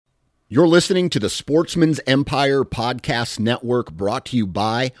You're listening to the Sportsman's Empire Podcast Network, brought to you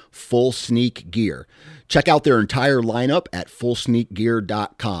by Full Sneak Gear. Check out their entire lineup at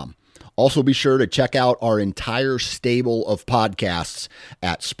fullsneakgear.com. Also be sure to check out our entire stable of podcasts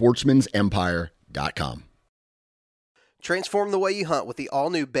at sportsmansempire.com. Transform the way you hunt with the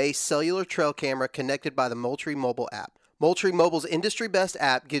all-new Base cellular trail camera connected by the Moultrie mobile app. Moultrie Mobile's industry-best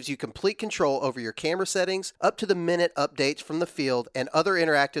app gives you complete control over your camera settings, up-to-the-minute updates from the field, and other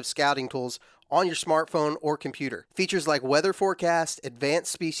interactive scouting tools on your smartphone or computer. Features like weather forecast,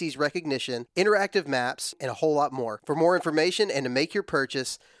 advanced species recognition, interactive maps, and a whole lot more. For more information and to make your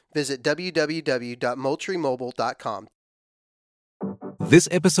purchase, visit www.moultriemobile.com. This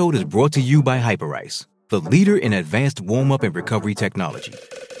episode is brought to you by Hyperice, the leader in advanced warm-up and recovery technology.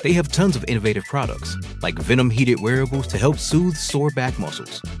 They have tons of innovative products, like Venom-heated wearables to help soothe sore back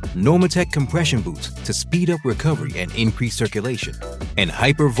muscles, Normatec compression boots to speed up recovery and increase circulation, and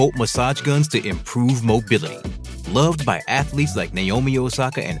Hypervolt massage guns to improve mobility. Loved by athletes like Naomi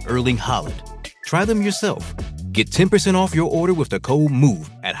Osaka and Erling Haaland. Try them yourself. Get 10% off your order with the code MOVE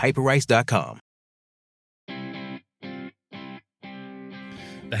at Hyperice.com.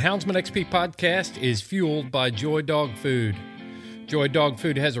 The Houndsman XP podcast is fueled by Joy Dog Food. Joy Dog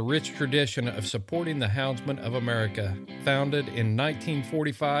Food has a rich tradition of supporting the Houndsman of America. Founded in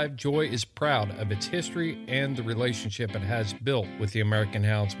 1945, Joy is proud of its history and the relationship it has built with the American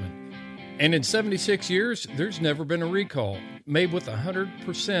Houndsman. And in 76 years, there's never been a recall. Made with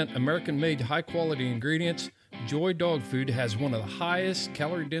 100% American-made high-quality ingredients, Joy Dog Food has one of the highest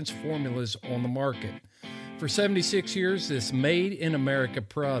calorie-dense formulas on the market. For 76 years, this made-in-America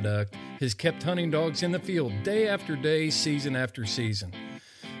product has kept hunting dogs in the field day after day, season after season.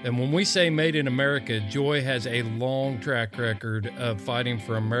 And when we say made in America, Joy has a long track record of fighting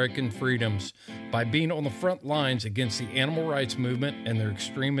for American freedoms by being on the front lines against the animal rights movement and their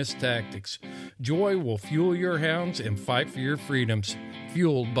extremist tactics. Joy will fuel your hounds and fight for your freedoms,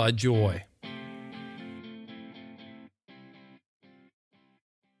 fueled by Joy.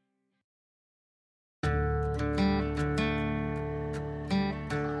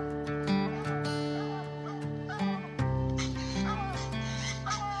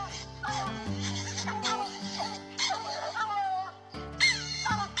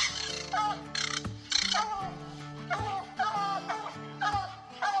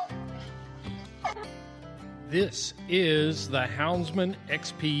 This is the Houndsman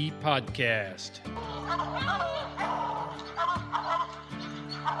XP podcast.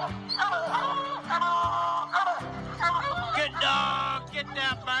 Good dog, get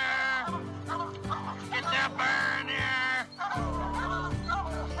that bear. Get that bear in here.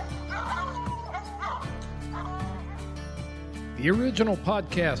 The original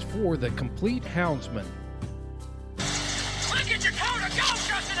podcast for the complete Houndsman. Look at your coat and go,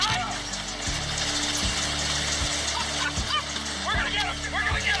 Justin Hyde. We're gonna get him. We're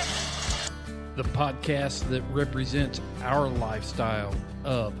gonna get him. The podcast that represents our lifestyle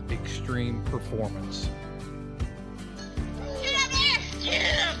of extreme performance. Get him there. Get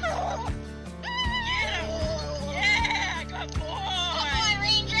him. Get him. Yeah, good boy,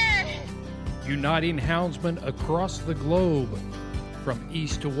 Ranger. Uniting houndsmen across the globe, from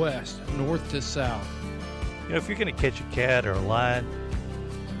east to west, north to south. You know, if you're going to catch a cat or a lion,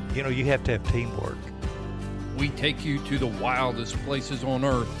 you know, you have to have teamwork. We take you to the wildest places on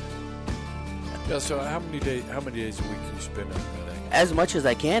earth. Yeah, so how many days a week can you spend out there? As much as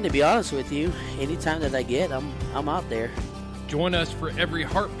I can, to be honest with you. Anytime that I get, I'm out there. Join us for every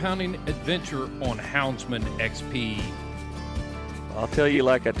heart-pounding adventure on Houndsman XP. I'll tell you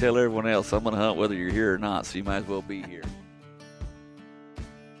like I tell everyone else, I'm going to hunt whether you're here or not, so you might as well be here.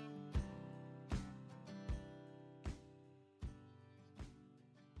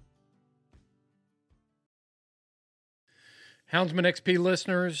 Houndsman XP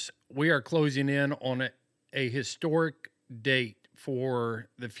listeners, we are closing in on a historic date for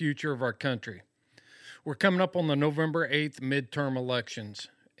the future of our country. We're coming up on the November 8th midterm elections,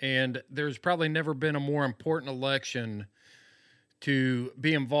 and there's probably never been a more important election to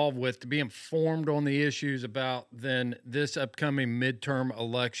be involved with, to be informed on the issues about than this upcoming midterm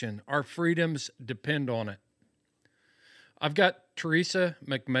election. Our freedoms depend on it. I've got Teresa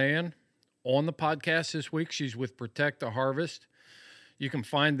McMahon on the podcast this week. She's with Protect the Harvest. You can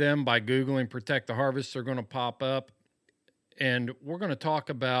find them by Googling Protect the Harvest. They're going to pop up. And we're going to talk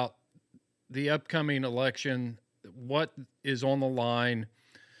about the upcoming election, what is on the line,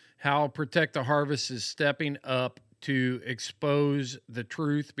 how Protect the Harvest is stepping up to expose the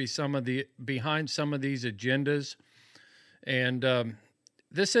truth behind some of these agendas. And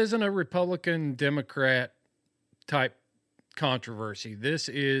this isn't a Republican, Democrat type controversy. This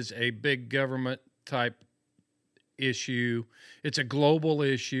is a big government type issue. It's a global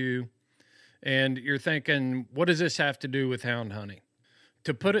issue. And you're thinking, what does this have to do with hound hunting?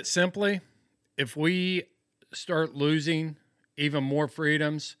 To put it simply, if we start losing even more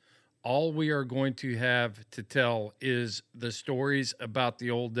freedoms, all we are going to have to tell is the stories about the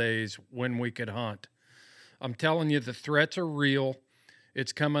old days when we could hunt. I'm telling you, the threats are real.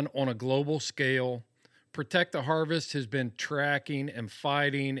 It's coming on a global scale. Protect the Harvest has been tracking and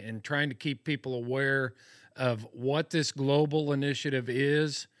fighting and trying to keep people aware of what this global initiative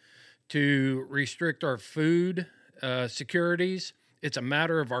is to restrict our food securities. It's a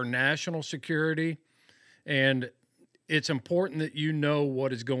matter of our national security, and it's important that you know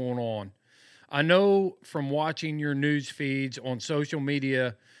what is going on. I know from watching your news feeds on social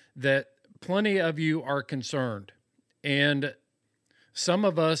media that plenty of you are concerned, and some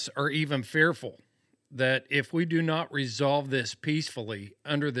of us are even fearful that if we do not resolve this peacefully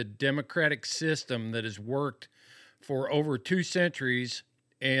under the democratic system that has worked for over 2 centuries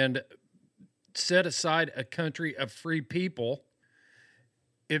and set aside a country of free people,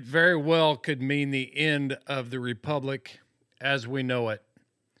 it very well could mean the end of the republic as we know it.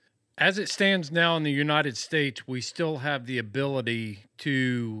 As it stands now in the United States, we still have the ability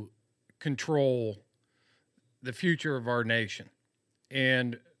to control the future of our nation.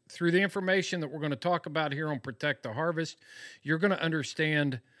 And through the information that we're going to talk about here on Protect the Harvest, you're going to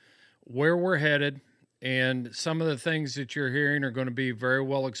understand where we're headed, and some of the things that you're hearing are going to be very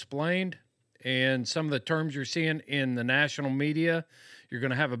well explained, and some of the terms you're seeing in the national media, you're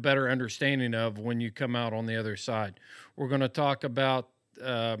going to have a better understanding of when you come out on the other side. We're going to talk about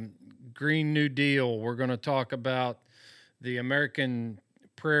Green New Deal. We're going to talk about the American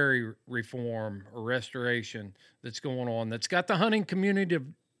prairie reform or restoration that's going on, that's got the hunting community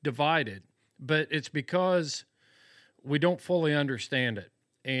divided, but it's because we don't fully understand it,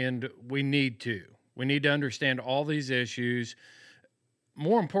 and we need to. We need to understand all these issues.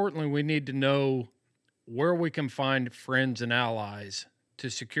 More importantly, we need to know where we can find friends and allies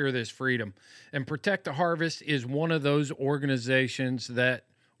to secure this freedom. And Protect the Harvest is one of those organizations that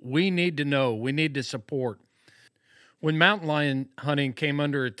we need to know, we need to support. When mountain lion hunting came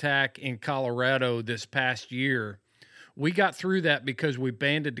under attack in Colorado this past year, we got through that because we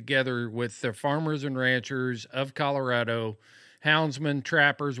banded together with the farmers and ranchers of Colorado, houndsmen,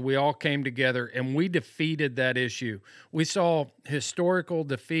 trappers. We all came together and we defeated that issue. We saw historical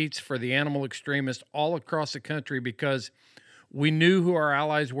defeats for the animal extremists all across the country because we knew who our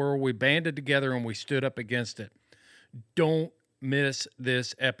allies were. We banded together and we stood up against it. Don't miss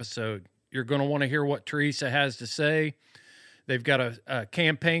this episode. You're going to want to hear what Teresa has to say. They've got a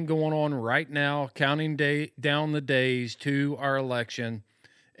campaign going on right now, counting down the days to our election,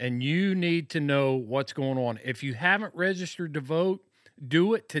 and you need to know what's going on. If you haven't registered to vote,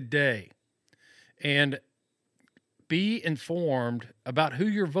 do it today, and be informed about who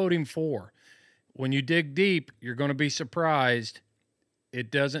you're voting for. When you dig deep, you're going to be surprised.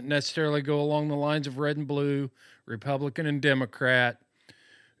 It doesn't necessarily go along the lines of red and blue, Republican and Democrat.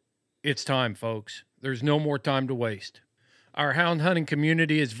 It's time, folks. There's no more time to waste. Our hound hunting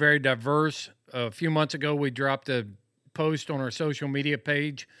community is very diverse. A few months ago, we dropped a post on our social media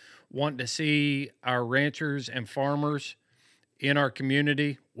page wanting to see our ranchers and farmers in our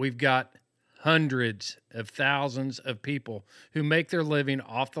community. We've got hundreds of thousands of people who make their living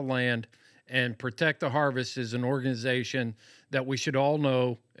off the land, and Protect the Harvest is an organization that we should all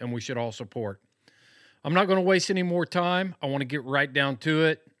know and we should all support. I'm not going to waste any more time. I want to get right down to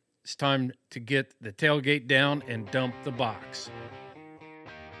it. It's time to get the tailgate down and dump the box.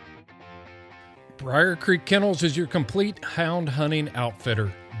 Briar Creek Kennels is your complete hound hunting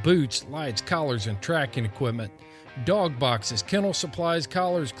outfitter. Boots, lights, collars, and tracking equipment. Dog boxes, kennel supplies,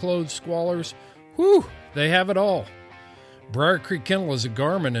 collars, clothes, squallers. Whew, they have it all. Briar Creek Kennel is a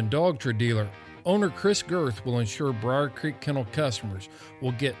Garmin and Dogtra dealer. Owner Chris Girth will ensure Briar Creek Kennel customers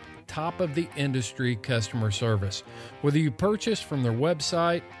will get top-of-the-industry customer service. Whether you purchase from their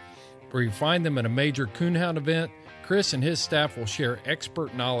website or you find them at a major coonhound event, Chris and his staff will share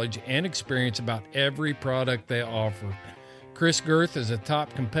expert knowledge and experience about every product they offer. Chris Girth is a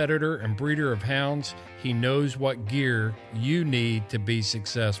top competitor and breeder of hounds. He knows what gear you need to be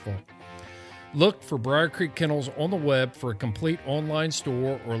successful. Look for Briar Creek Kennels on the web for a complete online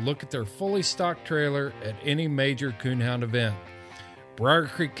store, or look at their fully stocked trailer at any major coonhound event. Briar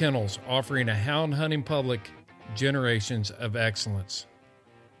Creek Kennels, offering a hound hunting public generations of excellence.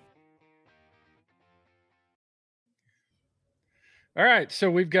 All right, so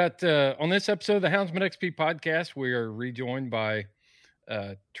we've got, on this episode of the Houndsman XP podcast, we are rejoined by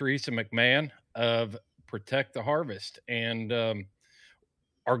Teresa McMahon of protect the harvest. And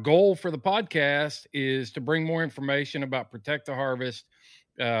our goal for the podcast is to bring more information about Protect the Harvest,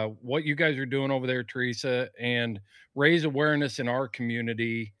 what you guys are doing over there, Teresa, and raise awareness in our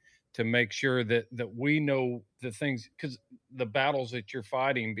community to make sure that we know the things, because the battles that you're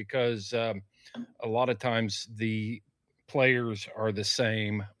fighting, because a lot of times the players are the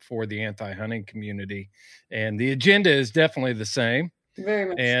same for the anti-hunting community, and the agenda is definitely the same. Very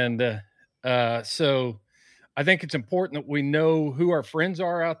much. And so I think it's important that we know who our friends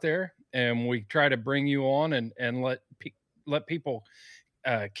are out there, and we try to bring you on and let people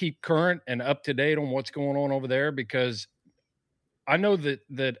keep current and up to date on what's going on over there, because I know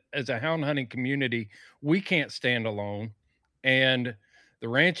that as a hound hunting community, we can't stand alone, and the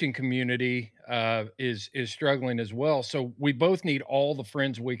ranching community is struggling as well. So we both need all the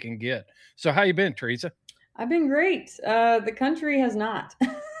friends we can get. So how you been, Teresa? I've been great. The country has not.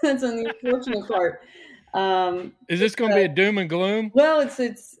 That's an unfortunate part. Is this going to be a doom and gloom? Well,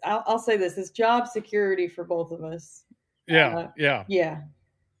 it's. I'll say this: it's job security for both of us. Yeah.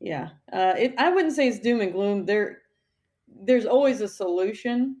 I wouldn't say it's doom and gloom. There's always a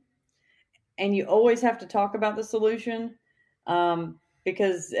solution, and you always have to talk about the solution,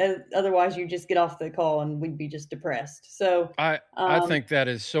 because otherwise you just get off the call and we'd be just depressed. So I think that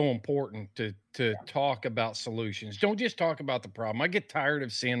is so important to talk about solutions. Don't just talk about the problem. I get tired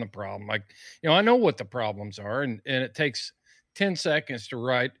of seeing the problem. Like, I know what the problems are, and it takes 10 seconds to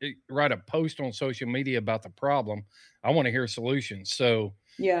write a post on social media about the problem. I want to hear solutions. So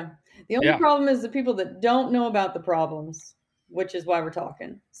yeah. The only problem is the people that don't know about the problems, which is why we're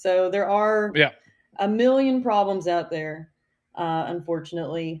talking. So there are a million problems out there,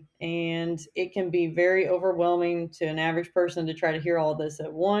 unfortunately, and it can be very overwhelming to an average person to try to hear all this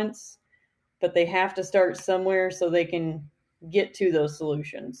at once, but they have to start somewhere so they can get to those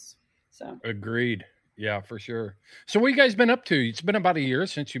solutions. So agreed. Yeah, for sure. So what you guys been up to? It's been about a year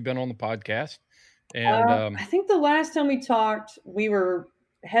since you've been on the podcast. And I think the last time we talked, we were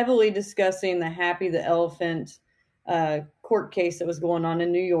heavily discussing the Happy the Elephant court case that was going on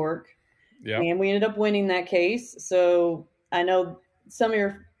in New York. Yeah. And we ended up winning that case. So I know some of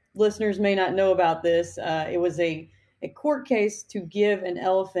your listeners may not know about this. It was a court case to give an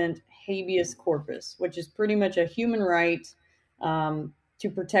elephant habeas corpus, which is pretty much a human right to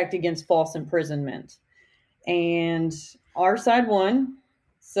protect against false imprisonment. And our side won.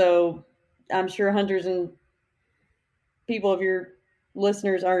 So I'm sure hunters and people of your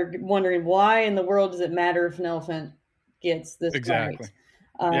listeners are wondering, why in the world does it matter if an elephant gets this exactly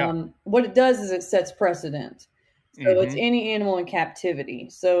right? What it does is it sets precedent. So it's any animal in captivity.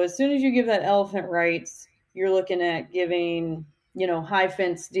 So as soon as you give that elephant rights, you're looking at giving, high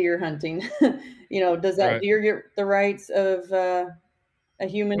fence deer hunting. Does that deer get the rights of a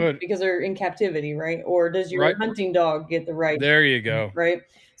human because they're in captivity, right? Or does your hunting dog get the right? There you go. Right.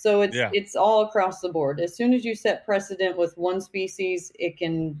 So it's all across the board. As soon as you set precedent with one species, it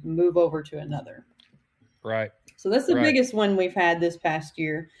can move over to another. Right. So that's the biggest one we've had this past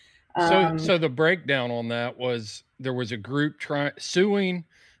year. So the breakdown on that was there was a group suing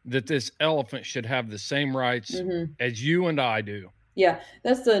that this elephant should have the same rights as you and I do. Yeah,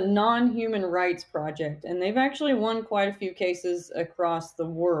 that's the Non-Human Rights Project, and they've actually won quite a few cases across the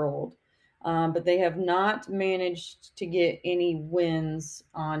world, but they have not managed to get any wins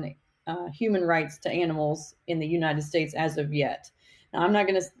on human rights to animals in the United States as of yet. Now,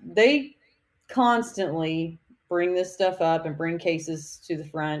 they constantly bring this stuff up and bring cases to the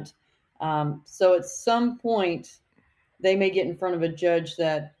front. So at some point, they may get in front of a judge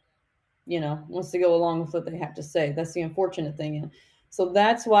that, wants to go along with what they have to say. That's the unfortunate thing. So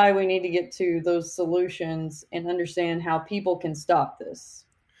that's why we need to get to those solutions and understand how people can stop this.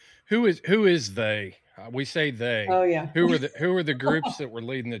 Who is they? We say they. Oh yeah. Who are the groups that were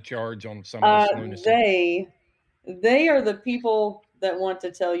leading the charge on some of this lunacy? They are the people that want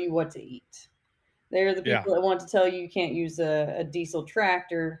to tell you what to eat. They're the people that want to tell you can't use a diesel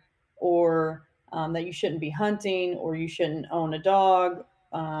tractor, or that you shouldn't be hunting, or you shouldn't own a dog.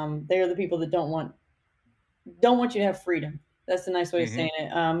 They're the people that don't want you to have freedom. That's a nice way of saying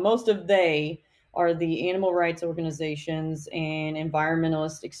it. Most of they are the animal rights organizations and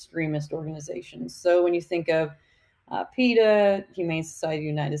environmentalist extremist organizations. So when you think of PETA, Humane Society of the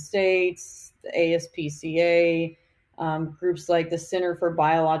United States, the ASPCA, groups like the Center for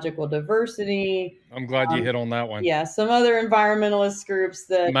Biological Diversity. I'm glad you hit on that one. Yeah, some other environmentalist groups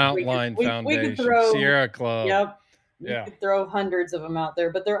that Mountain Lion Foundation, we could throw, Sierra Club. Yep. You could throw hundreds of them out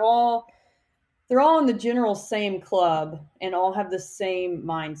there, but they're all in the general same club and all have the same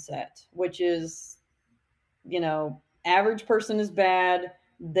mindset, which is, average person is bad,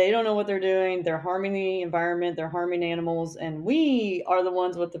 They don't know what they're doing. They're harming the environment. They're harming animals. And we are the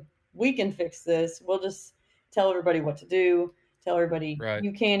ones we can fix this. We'll just tell everybody what to do. Tell everybody,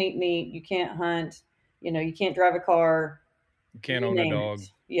 you can't eat meat. You can't hunt. You can't drive a car. You can't own a dog.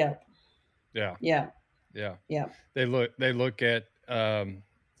 Yeah. Yeah. Yeah. Yeah. Yeah. They look at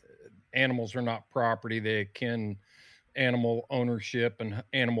animals are not property. They akin animal ownership and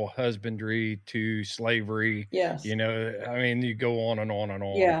animal husbandry to slavery. Yes. I mean, you go on and on and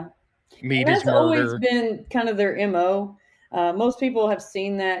on. Yeah. Meat and is murder. That's always been kind of their MO. Most people have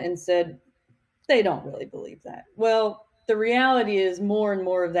seen that and said they don't really believe that. Well, the reality is more and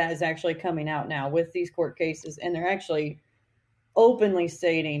more of that is actually coming out now with these court cases, and they're actually openly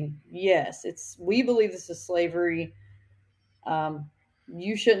stating, yes, we believe this is slavery.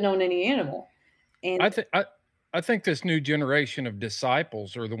 You shouldn't own any animal. And I think this new generation of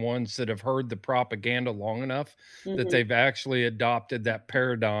disciples are the ones that have heard the propaganda long enough that they've actually adopted that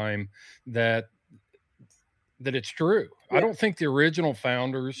paradigm that it's true. Yeah. I don't think the original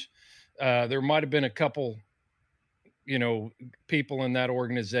founders, there might have been a couple, people in that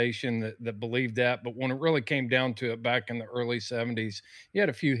organization that believed that. But when it really came down to it back in the early 70s, you had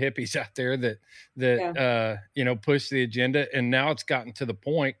a few hippies out there that pushed the agenda. And now it's gotten to the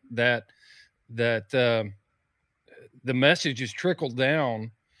point that the message has trickled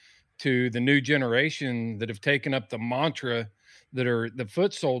down to the new generation that have taken up the mantra that are the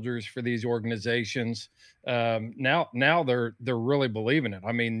foot soldiers for these organizations. Now they're really believing it.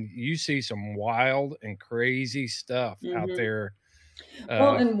 I mean, you see some wild and crazy stuff out there.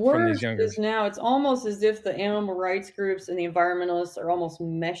 And worse is now it's almost as if the animal rights groups and the environmentalists are almost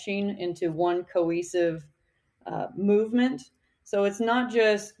meshing into one cohesive movement. So it's not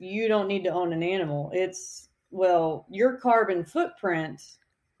just you don't need to own an animal. It's, well, your carbon footprint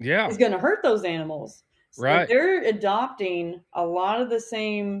is going to hurt those animals. So they're adopting a lot of the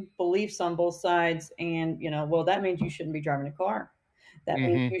same beliefs on both sides. And, that means you shouldn't be driving a car. That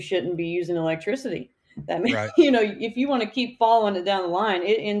means you shouldn't be using electricity. That means, if you want to keep following it down the line,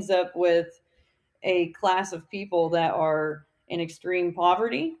 it ends up with a class of people that are in extreme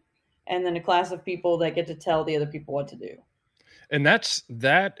poverty and then a class of people that get to tell the other people what to do. And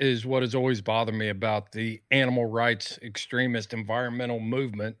that is what has always bothered me about the animal rights extremist environmental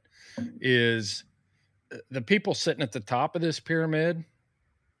movement is the people sitting at the top of this pyramid.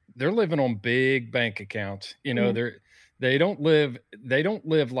 They're living on big bank accounts. They don't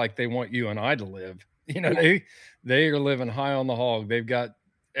live like they want you and I to live. They are living high on the hog. They've got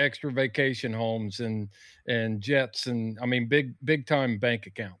extra vacation homes and jets and big time bank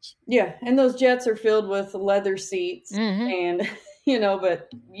accounts. Yeah. And those jets are filled with leather seats and, but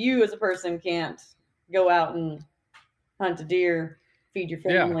you as a person can't go out and hunt a deer, feed your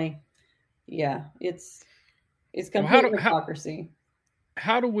family. Yeah. It's complete hypocrisy.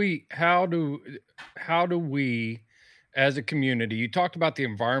 How do we as a community, you talked about the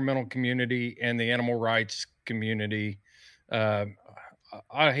environmental community and the animal rights community.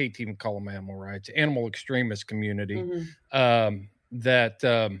 I hate to even call them animal rights, animal extremist community, that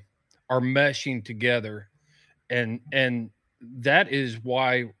are meshing together. And that is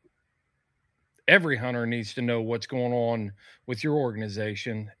why every hunter needs to know what's going on with your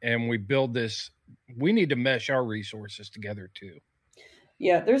organization. And we need to mesh our resources together too.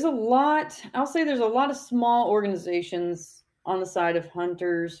 Yeah, there's a lot of small organizations on the side of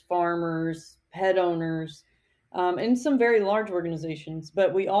hunters, farmers, pet owners, and some very large organizations,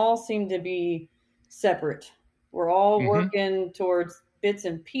 but we all seem to be separate. We're all working towards bits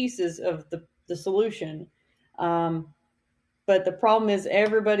and pieces of the solution. But the problem is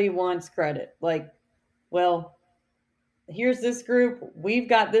everybody wants credit. Like, well, here's this group. We've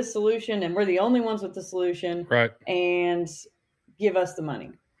got this solution and we're the only ones with the solution. Right. And give us the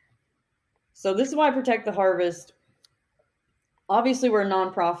money. So this is why Protect the Harvest. Obviously, we're a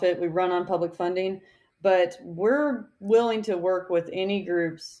nonprofit. We run on public funding. But we're willing to work with any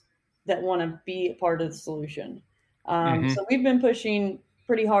groups that want to be a part of the solution. So we've been pushing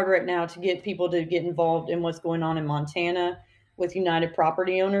pretty hard right now to get people to get involved in what's going on in Montana with United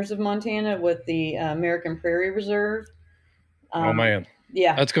Property Owners of Montana, with the American Prairie Reserve. Oh, man.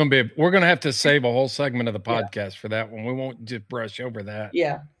 Yeah. That's going to be, we're going to have to save a whole segment of the podcast for that one. We won't just brush over that.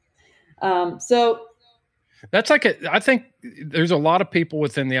 Yeah. So that's I think there's a lot of people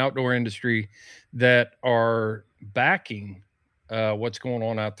within the outdoor industry that are backing what's going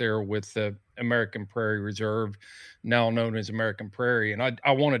on out there with the American Prairie Reserve, now known as American Prairie. And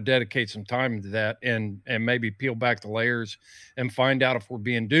I want to dedicate some time to that and maybe peel back the layers and find out if we're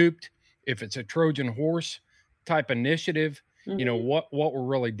being duped, if it's a Trojan horse type initiative, mm-hmm. What we're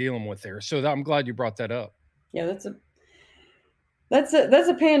really dealing with there. So I'm glad you brought that up. Yeah, that's a, That's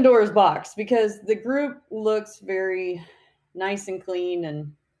a Pandora's box, because the group looks very nice and clean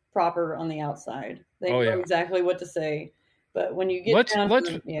and proper on the outside. They know exactly what to say, but when you get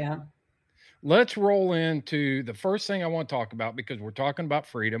let's roll into the first thing I want to talk about, because we're talking about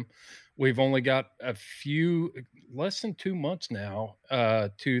freedom. We've only got less than 2 months now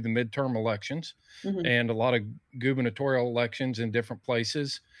to the midterm elections, and a lot of gubernatorial elections in different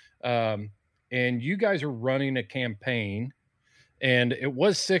places. And you guys are running a campaign. And it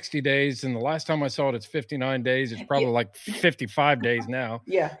was 60 days. And the last time I saw it, it's 59 days. It's probably like 55 days now.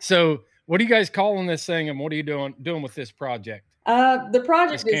 Yeah. So what are you guys calling this thing? And what are you doing with this project? The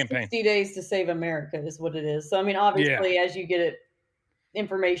project is 60 days to save America is what it is. So, I mean, obviously, as you get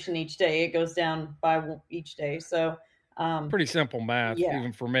information each day, it goes down by each day. So pretty simple math,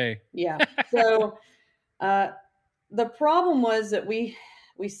 even for me. Yeah. So the problem was that we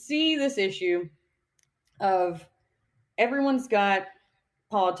see this issue of everyone's got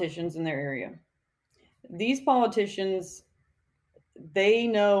politicians in their area. These politicians, they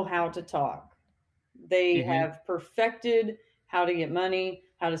know how to talk. They have perfected how to get money,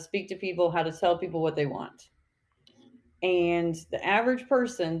 how to speak to people, how to tell people what they want. And the average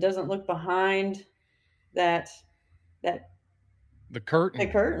person doesn't look behind the curtain.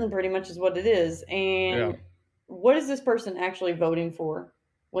 The curtain pretty much is what it is. And what is this person actually voting for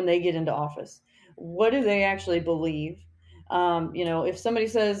when they get into office? What do they actually believe? If somebody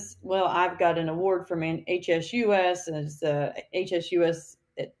says, well, I've got an award from HSUS, and it's the HSUS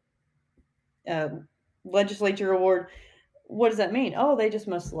legislature award, what does that mean? Oh, they just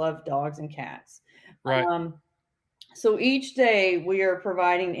must love dogs and cats. Right. So each day we are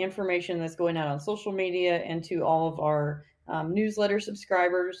providing information that's going out on social media and to all of our newsletter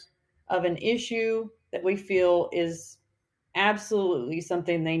subscribers of an issue that we feel is absolutely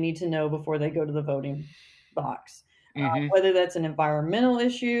something they need to know before they go to the voting box. Whether that's an environmental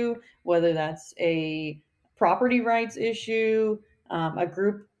issue, whether that's a property rights issue, a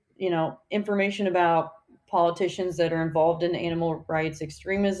group, information about politicians that are involved in animal rights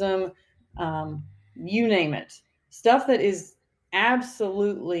extremism, you name it. Stuff that is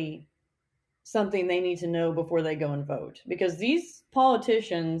absolutely something they need to know before they go and vote. Because these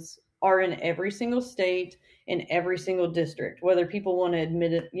politicians are in every single state, in every single district, whether people want to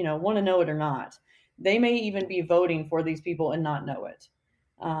admit it, want to know it or not. They may even be voting for these people and not know it.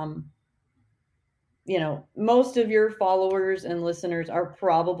 Most of your followers and listeners are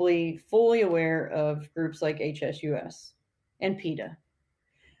probably fully aware of groups like HSUS and PETA.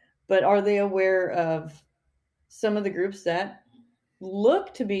 But are they aware of some of the groups that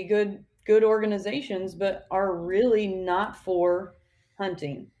look to be good organizations, but are really not for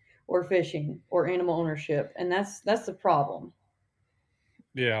hunting or fishing or animal ownership? And that's the problem.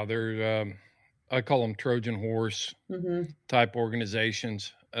 Yeah, they're I call them Trojan horse type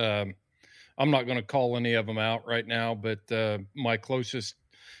organizations. I'm not going to call any of them out right now, but my closest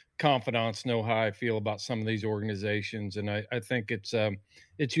confidants know how I feel about some of these organizations. And I think it's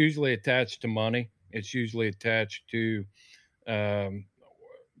usually attached to money. It's usually attached to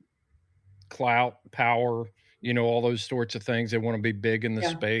clout, power, all those sorts of things. They want to be big in the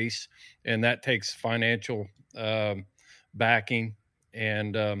space, and that takes financial backing.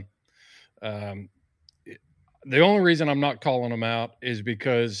 And the only reason I'm not calling them out is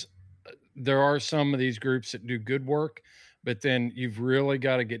because there are some of these groups that do good work, but then you've really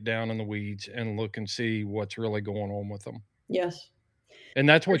got to get down in the weeds and look and see what's really going on with them. Yes. And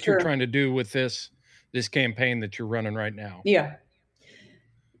that's what you're trying to do with this campaign that you're running right now. Yeah.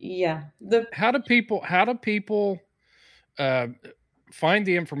 Yeah. How do people find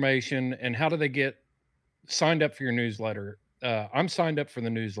the information, and how do they get signed up for your newsletter? I'm signed up for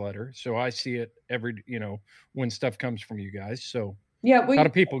the newsletter, so I see it when stuff comes from you guys. So how do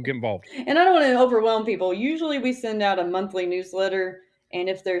people get involved? And I don't want to overwhelm people. Usually we send out a monthly newsletter, and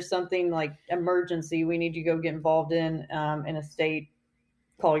if there's something like emergency we need to go get involved in a state,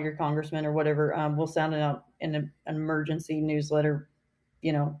 call your congressman or whatever. We'll send it out in an emergency newsletter,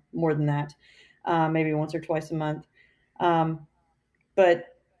 more than that, maybe once or twice a month. But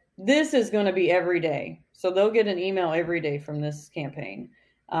this is going to be every day. So they'll get an email every day from this campaign.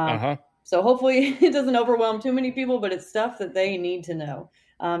 So hopefully it doesn't overwhelm too many people, but it's stuff that they need to know.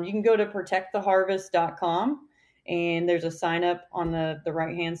 You can go to protecttheharvest.com, and there's a sign up on the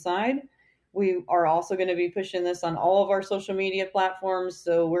right-hand side. We are also going to be pushing this on all of our social media platforms.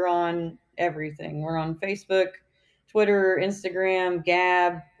 So we're on everything. We're on Facebook, Twitter, Instagram,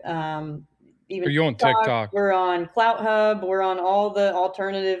 Gab, even are you on TikTok? We're on CloutHub. We're on all the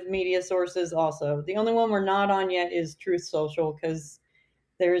alternative media sources also. The only one we're not on yet is Truth Social, because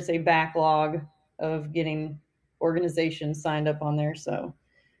there is a backlog of getting organizations signed up on there. So,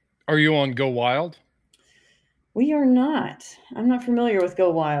 are you on Go Wild? We are not. I'm not familiar with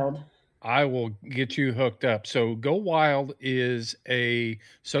Go Wild. I will get you hooked up. So Go Wild is a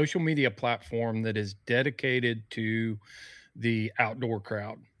social media platform that is dedicated to the outdoor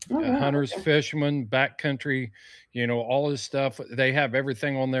crowd. Hunters, fishermen, backcountry, all this stuff. They have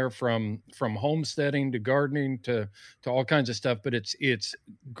everything on there from homesteading to gardening to all kinds of stuff, but it's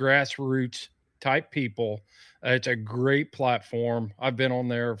grassroots type people. It's a great platform. I've been on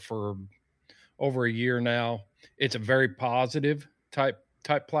there for over a year now. It's a very positive type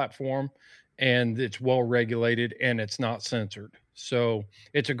platform, and it's well regulated and it's not censored. So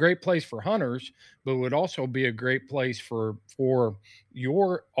it's a great place for hunters, but would also be a great place for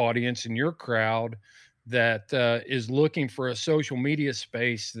your audience and your crowd that is looking for a social media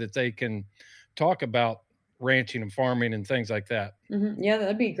space that they can talk about ranching and farming and things like that. Mm-hmm. Yeah,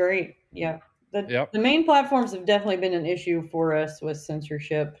 that'd be great. Yeah. The main platforms have definitely been an issue for us with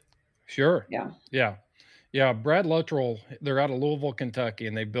censorship. Sure. Yeah. Yeah, Brad Luttrell, they're out of Louisville, Kentucky,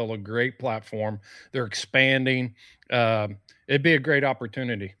 and they built a great platform. They're expanding. It'd be a great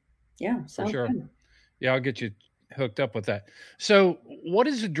opportunity. Yeah, sounds for sure. Good. Yeah, I'll get you hooked up with that. So what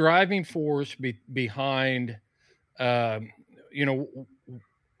is the driving force behind, when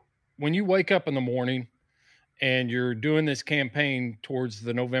you wake up in the morning and you're doing this campaign towards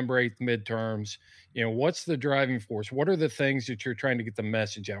the November 8th midterms, what's the driving force? What are the things that you're trying to get the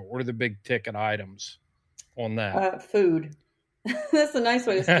message out? What are the big ticket items on that? Food. That's a nice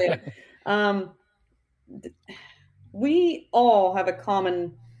way to say it. We all have a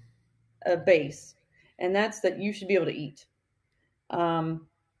common base, and that's that you should be able to eat. Some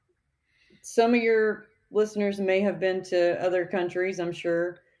of your listeners may have been to other countries, I'm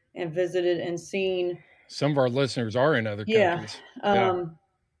sure, and visited and seen. Some of our listeners are in other countries.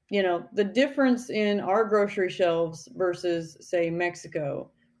 The difference in our grocery shelves versus, say,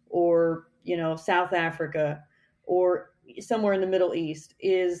 Mexico or South Africa or somewhere in the Middle East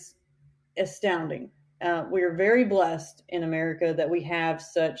is astounding. We are very blessed in America that we have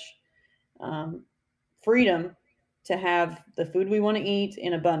such freedom to have the food we want to eat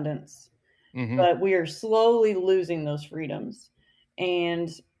in abundance. Mm-hmm. But we are slowly losing those freedoms. And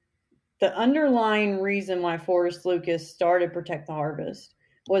the underlying reason why Forrest Lucas started Protect the Harvest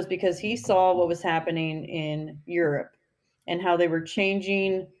was because he saw what was happening in Europe and how they were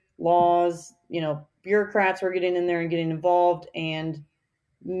changing laws. Bureaucrats were getting in there and getting involved and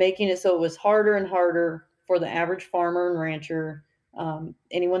making it so it was harder and harder for the average farmer and rancher,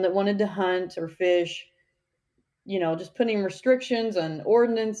 anyone that wanted to hunt or fish, just putting restrictions on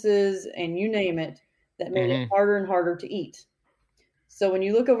ordinances and you name it, that made it harder and harder to eat. So when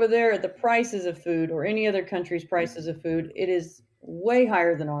you look over there at the prices of food or any other country's prices of food, it is way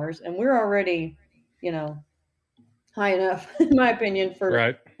higher than ours. And we're already, high enough, in my opinion,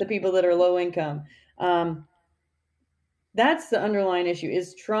 for the people that are low income. That's the underlying issue,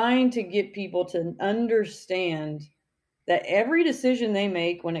 is trying to get people to understand that every decision they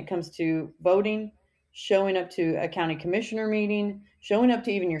make when it comes to voting, showing up to a county commissioner meeting, showing up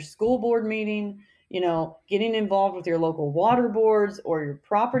to even your school board meeting, getting involved with your local water boards or your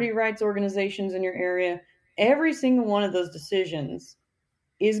property rights organizations in your area, every single one of those decisions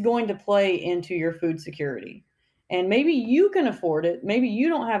is going to play into your food security. And maybe you can afford it. Maybe you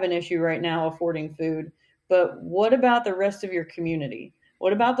don't have an issue right now affording food, but what about the rest of your community?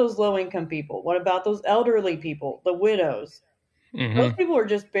 What about those low-income people? What about those elderly people, the widows? Mm-hmm. Those people are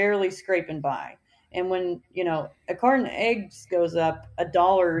just barely scraping by. And when, a carton of eggs goes up $1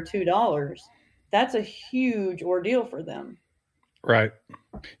 or $2, that's a huge ordeal for them. Right.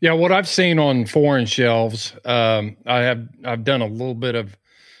 Yeah. What I've seen on foreign shelves, I've done a little bit of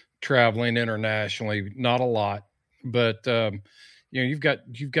traveling internationally, not a lot, but, you've got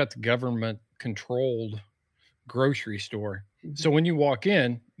the government controlled grocery store. Mm-hmm. So when you walk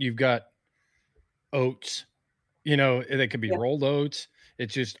in, you've got oats, they could be rolled oats.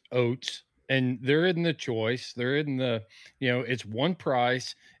 It's just oats. And they're in the choice. They're in the, it's one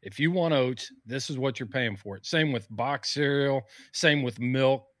price. If you want oats, this is what you're paying for it. Same with box cereal, same with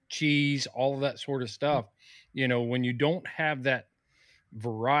milk, cheese, all of that sort of stuff. When you don't have that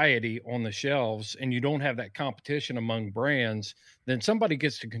variety on the shelves and you don't have that competition among brands, then somebody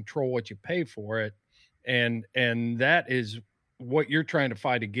gets to control what you pay for it. And that is what you're trying to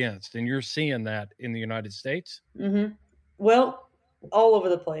fight against. And you're seeing that in the United States. Mm-hmm. Well, all over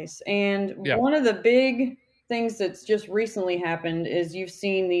the place. And one of the big things that's just recently happened is you've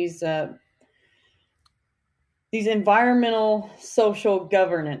seen these environmental social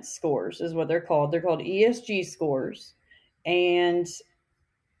governance scores is what they're called. They're called ESG scores. And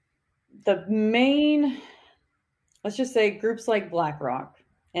the main let's just say groups like BlackRock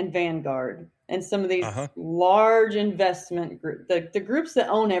and Vanguard and some of these large investment groups, the groups that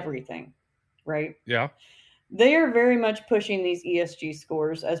own everything, right? Yeah. They are very much pushing these ESG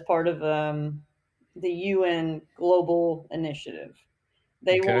scores as part of the UN Global Initiative.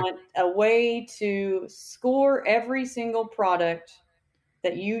 They want a way to score every single product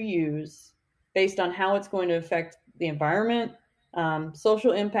that you use based on how it's going to affect the environment,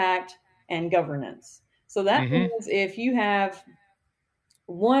 social impact, and governance. So that means if you have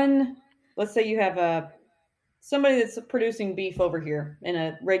let's say you have somebody that's producing beef over here in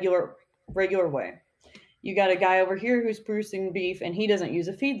a regular way. You got a guy over here who's producing beef and he doesn't use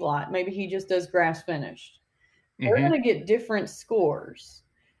a feedlot. Maybe he just does grass finished. They're going to get different scores.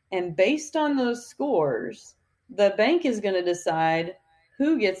 And based on those scores, the bank is going to decide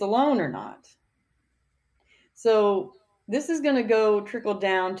who gets a loan or not. So this is going to trickle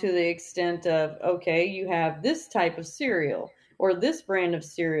down to the extent of, okay, you have this type of cereal or this brand of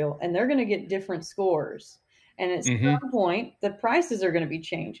cereal, and they're going to get different scores. And at some point, the prices are going to be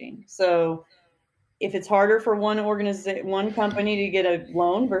changing. So if it's harder for one company to get a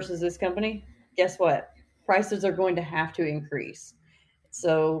loan versus this company, guess what? Prices are going to have to increase.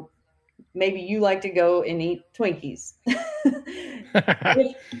 So maybe you like to go and eat Twinkies.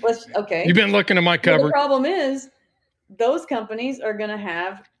 Okay. You've been looking at my cupboard. The problem is those companies are going to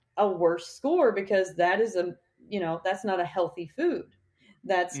have a worse score because that is that's not a healthy food.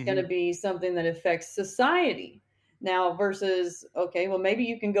 That's going to be something that affects society. Now versus, okay, well, maybe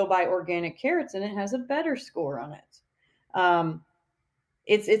you can go buy organic carrots and it has a better score on it.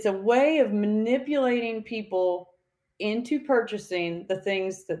 It's a way of manipulating people into purchasing the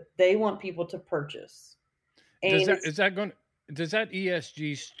things that they want people to purchase. And does that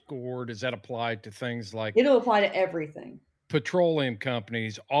ESG score, does that apply to things like... It'll apply to everything. Petroleum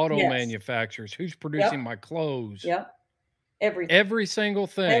companies, auto manufacturers, who's producing my clothes. Yep. Everything. Every single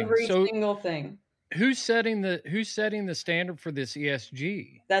thing. Every single thing. Who's setting the standard for this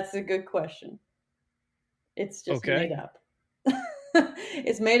ESG? That's a good question. It's just made up.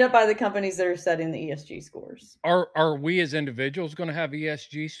 It's made up by the companies that are setting the ESG scores. Are we as individuals going to have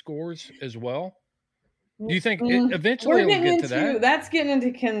ESG scores as well? Do you think eventually we'll get to that? That's getting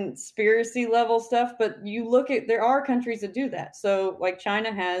into conspiracy level stuff, but you look at, there are countries that do that. So like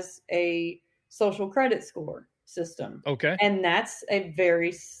China has a social credit score system. Okay. And that's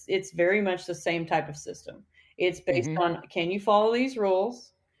it's very much the same type of system. It's based on, can you follow these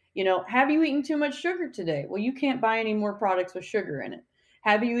rules? Have you eaten too much sugar today? Well, you can't buy any more products with sugar in it.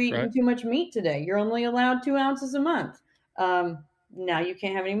 Have you eaten too much meat today? You're only allowed 2 ounces a month. Now you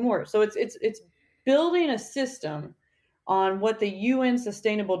can't have any more. So it's building a system on what the UN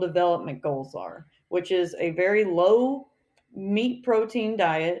Sustainable Development Goals are, which is a very low meat protein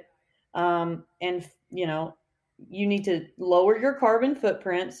diet. And you need to lower your carbon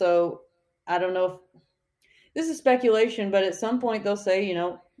footprint. So I don't know if this is speculation, but at some point they'll say,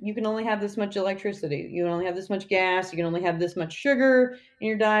 you can only have this much electricity. You can only have this much gas. You can only have this much sugar in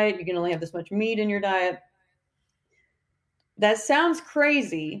your diet. You can only have this much meat in your diet. That sounds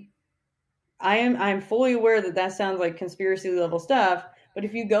crazy. I'm fully aware that sounds like conspiracy level stuff. But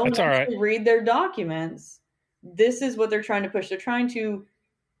if you go and read their documents, this is what they're trying to push. They're trying to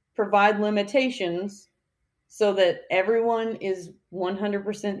provide limitations so that everyone is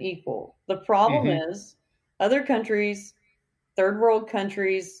 100% equal. The problem is other countries, third world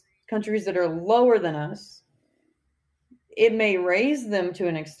countries that are lower than us, it may raise them to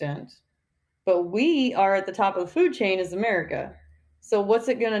an extent, but we are at the top of the food chain as America. So what's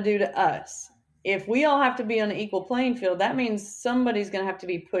it going to do to us? If we all have to be on an equal playing field, that means somebody's going to have to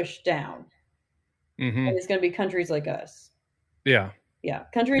be pushed down. And it's going to be countries like us. Yeah. Yeah.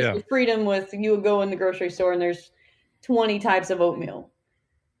 Countries with freedom you would go in the grocery store and there's 20 types of oatmeal.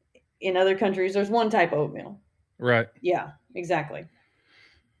 In other countries, there's one type of oatmeal. Right. Yeah, exactly.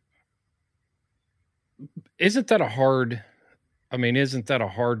 Isn't that a hard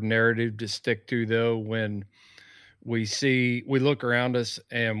narrative to stick to though, when we look around us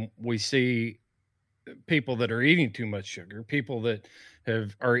and we see people that are eating too much sugar, people that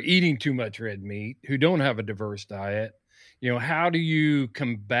are eating too much red meat, who don't have a diverse diet? How do you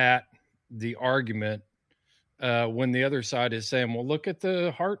combat the argument when the other side is saying, well, look at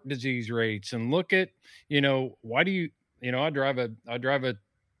the heart disease rates and look at, why do I drive a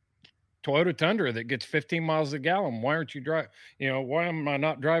Toyota Tundra that gets 15 miles a gallon. Why aren't you why am I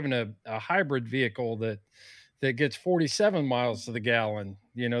not driving a hybrid vehicle that gets 47 miles to the gallon?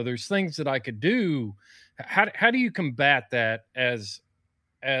 There's things that I could do. How do you combat that as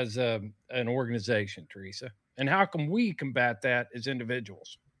an organization, Teresa? And how can we combat that as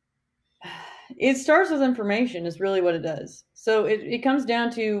individuals? it starts with information is really what it does. So it comes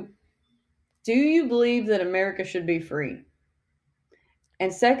down to, do you believe that America should be free?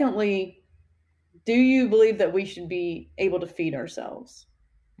 And secondly, do you believe that we should be able to feed ourselves?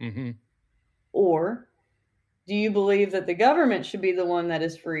 Mm-hmm. Or do you believe that the government should be the one that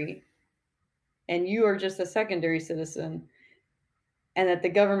is free and you are just a secondary citizen, and that the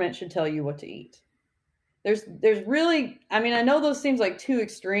government should tell you what to eat? There's really, I mean, I know those seems like two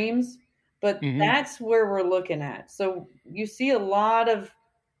extremes, but that's where we're looking at. So you see a lot of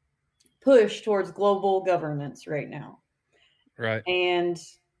push towards global governance right now. Right. And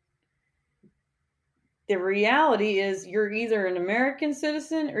the reality is you're either an American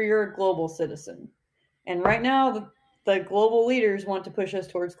citizen or you're a global citizen. And right now, the global leaders want to push us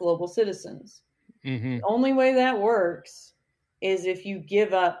towards global citizens. Mm-hmm. The only way that works is if you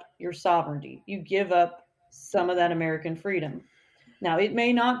give up your sovereignty. You give up some of that American freedom. Now, it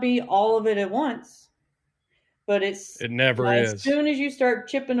may not be all of it at once, but it never is. As soon as you start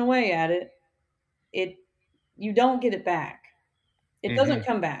chipping away at it, you don't get it back. It doesn't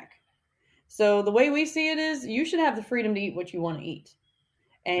come back. So the way we see it is, you should have the freedom to eat what you want to eat.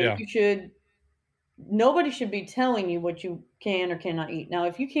 And nobody should be telling you what you can or cannot eat. Now,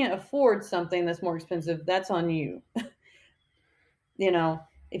 if you can't afford something that's more expensive, that's on you.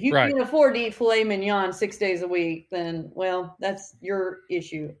 If you can't afford to eat filet mignon 6 days a week, then, well, that's your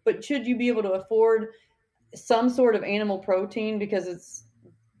issue. But should you be able to afford some sort of animal protein because it's,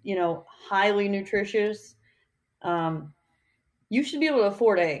 highly nutritious? You should be able to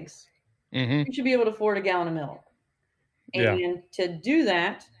afford eggs. Mm-hmm. You should be able to afford a gallon of milk. And to do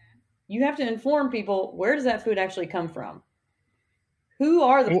that, you have to inform people, where does that food actually come from? Who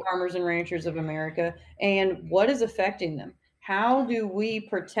are the farmers and ranchers of America, and what is affecting them? How do we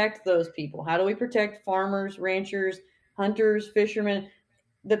protect those people? How do we protect farmers, ranchers, hunters, fishermen,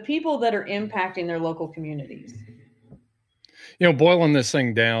 the people that are impacting their local communities? Boiling this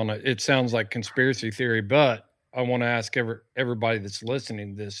thing down, it sounds like conspiracy theory, but I want to ask everybody that's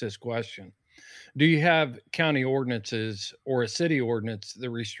listening to this question. Do you have county ordinances or a city ordinance that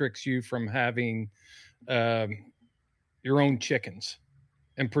restricts you from having your own chickens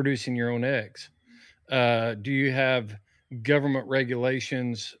and producing your own eggs? Do you have government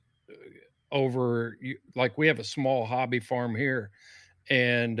regulations over, like we have a small hobby farm here,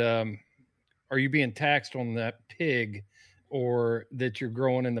 and are you being taxed on that pig or that you're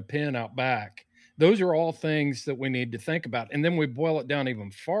growing in the pen out back? Those are all things that we need to think about. And then we boil it down even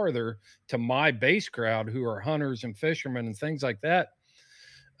farther to my base crowd, who are hunters and fishermen and things like that.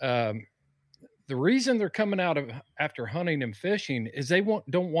 The reason they're coming out after hunting and fishing is they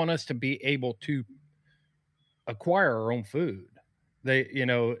don't want us to be able to acquire our own food.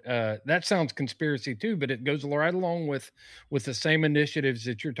 That sounds conspiracy too, but it goes right along with the same initiatives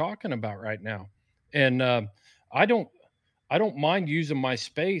that you're talking about right now. And I don't mind using my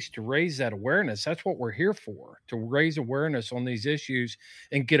space to raise that awareness. That's what we're here for, to raise awareness on these issues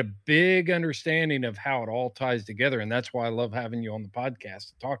and get a big understanding of how it all ties together. And that's why I love having you on the podcast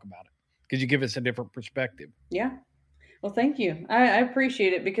to talk about it, because you give us a different perspective. Yeah. Well, thank you. I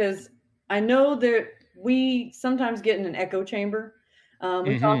appreciate it, because I know that we sometimes get in an echo chamber.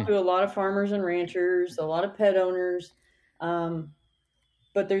 We talk to a lot of farmers and ranchers, a lot of pet owners,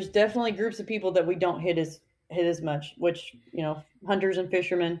 but there's definitely groups of people that we don't hit as much, which, hunters and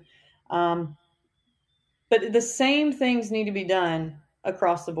fishermen. But the same things need to be done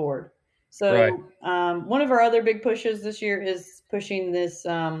across the board. So one of our other big pushes this year is pushing this,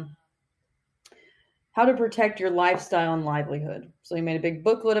 how to protect your lifestyle and livelihood. So we made a big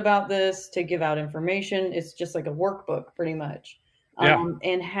booklet about this to give out information. It's just like a workbook pretty much.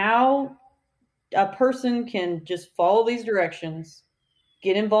 And how a person can just follow these directions,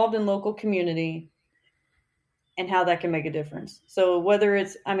 get involved in local community, and how that can make a difference. So whether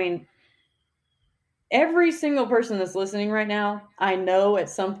it's, every single person that's listening right now, I know at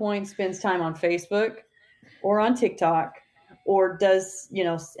some point spends time on Facebook or on TikTok, or has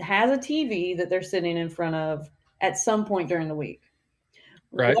a TV that they're sitting in front of at some point during the week.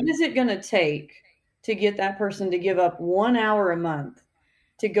 Right. What is it going to take to get that person to give up 1 hour a month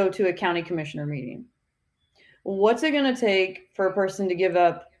to go to a county commissioner meeting? What's it going to take for a person to give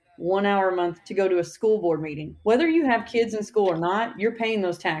up 1 hour a month to go to a school board meeting? Whether you have kids in school or not, you're paying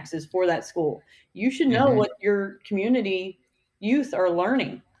those taxes for that school. You should know what your community youth are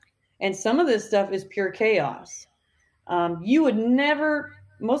learning. And some of this stuff is pure chaos. You would never,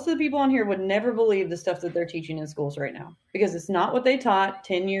 most of the people on here would never believe the stuff that they're teaching in schools right now, because it's not what they taught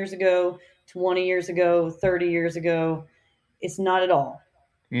 10 years ago, 20 years ago, 30 years ago. It's not at all.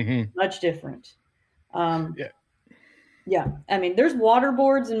 Much different. Yeah. I mean, there's water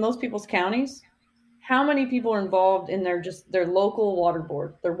boards in most people's counties. How many people are involved in their local water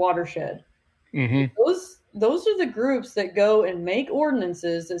board, their watershed? Mm-hmm. Those are the groups that go and make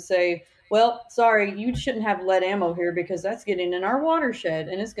ordinances that say, well, sorry, you shouldn't have lead ammo here because that's getting in our watershed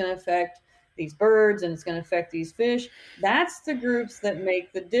and it's going to affect these birds and it's going to affect these fish. That's the groups that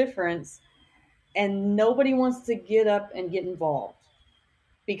make the difference. And nobody wants to get up and get involved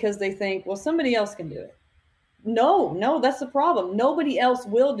because they think, well, somebody else can do it. No, that's the problem. Nobody else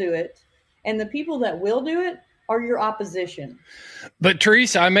will do it. And the people that will do it are your opposition. But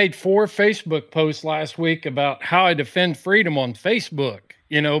Teresa, I made 4 Facebook posts last week about how I defend freedom on Facebook,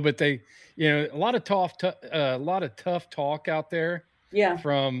 but they, a lot of tough talk out there. Yeah.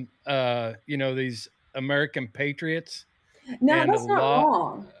 From, these American patriots. No, that's not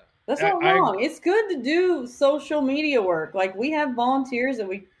wrong. That's not wrong. It's good to do social media work. Like we have volunteers that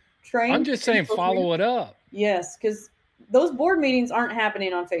we train. I'm just saying, follow it up. Yes. Because those board meetings aren't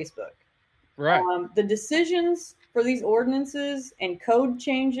happening on Facebook. Right. The decisions for these ordinances and code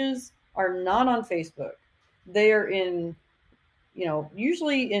changes are not on Facebook. They are in,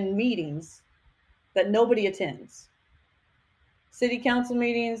 usually in meetings that nobody attends. City council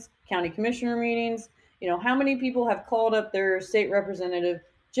meetings, county commissioner meetings. How many people have called up their state representative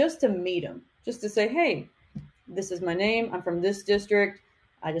just to meet them, just to say, hey, this is my name. I'm from this district.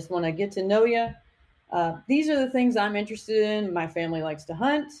 I just want to get to know you. These are the things I'm interested in. My family likes to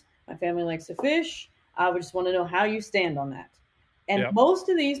hunt. My family likes to fish. I would just want to know how you stand on that. And most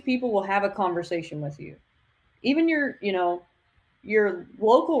of these people will have a conversation with you. Even your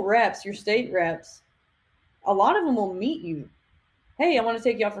local reps, your state reps, a lot of them will meet you. Hey, I want to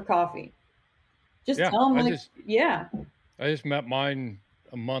take you out for coffee. Just tell them. I just met mine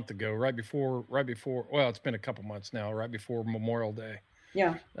a month ago, right before, well, it's been a couple months now, right before Memorial Day.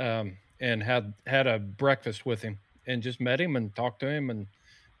 Yeah. And had a breakfast with him and just met him and talked to him.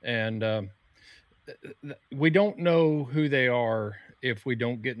 And we don't know who they are if we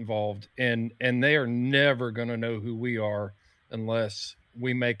don't get involved. And they are never going to know who we are unless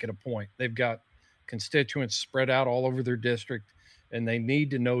we make it a point. They've got constituents spread out all over their district, and they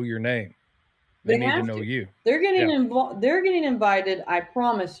need to know your name. They need to know you. They're getting involved. They're getting invited, I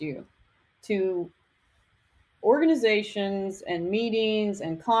promise you, to organizations and meetings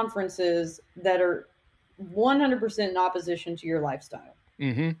and conferences that are 100% in opposition to your lifestyle.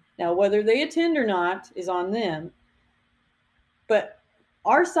 Mm-hmm. Now, whether they attend or not is on them. But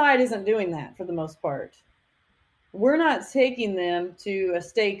our side isn't doing that for the most part. We're not taking them to a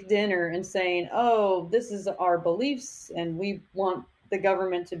steak dinner and saying, oh, this is our beliefs and we want the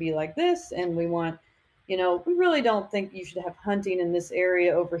government to be like this. And we want, we really don't think you should have hunting in this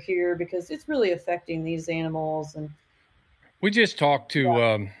area over here because it's really affecting these animals. And we just talked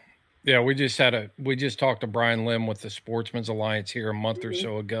to, we just talked to Brian Lim with the Sportsman's Alliance here a month or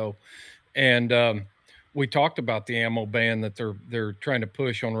so ago. And, we talked about the ammo ban that they're trying to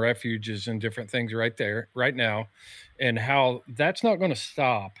push on refuges and different things right now, and how that's not going to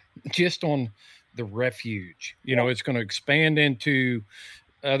stop just on the refuge. It's going to expand into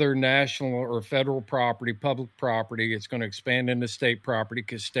other national or federal property, public property. It's going to expand into state property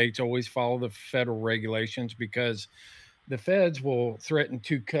because states always follow the federal regulations because the feds will threaten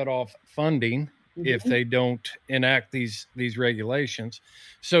to cut off funding if they don't enact these regulations.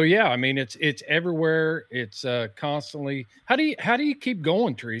 So it's everywhere. It's constantly. How do you keep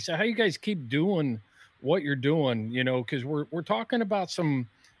going, Teresa? How you guys keep doing what you're doing? Because we're talking about some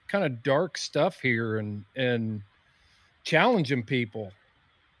kind of dark stuff here and challenging people.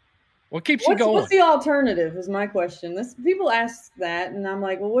 What keeps you going? What's the alternative is my question. People ask that, and I'm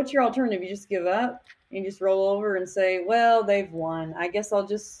like, well, what's your alternative? You just give up? You just roll over and say, well, they've won. I guess I'll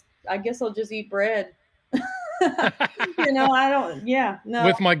just eat bread. I don't. Yeah, no.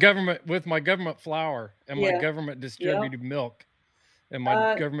 With my government flour and my government distributed milk and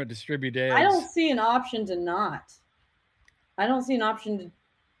my government distributed eggs. I don't see an option to not. I don't see an option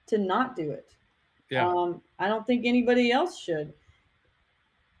to not do it. Yeah. I don't think anybody else should.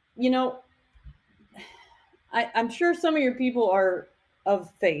 I'm sure some of your people are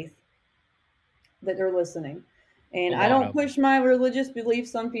of faith that are listening. And I don't push my religious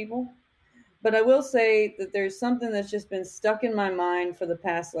beliefs on people, but I will say that there's something that's just been stuck in my mind for the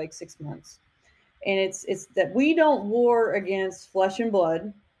past 6 months. And it's that we don't war against flesh and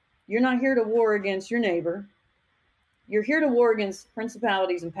blood. You're not here to war against your neighbor. You're here to war against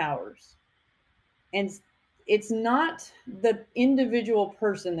principalities and powers. And it's not the individual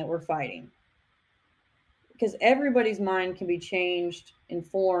person that we're fighting, because everybody's mind can be changed,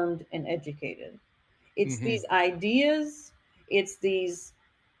 informed, and educated. It's these ideas, it's these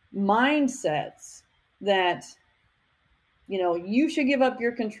mindsets that You should give up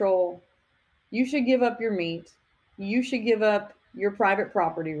your control. You should give up your meat. You should give up your private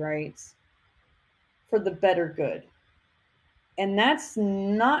property rights for the better good. And that's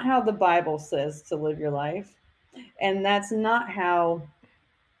not how the Bible says to live your life. And that's not how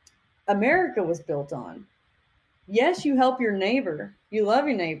America was built on. Yes, you help your neighbor. You love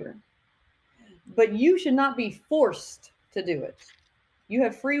your neighbor. But you should not be forced to do it. You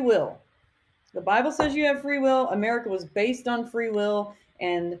have free will. The Bible says you have free will. America was based on free will.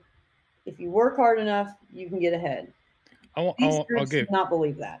 And if you work hard enough, you can get ahead. I'll do not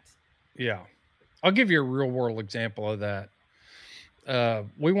believe that. Yeah. I'll give you a real world example of that.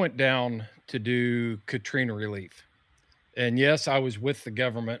 We went down to do Katrina relief. And yes, I was with the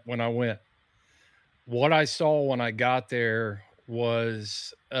government when I went. What I saw when I got there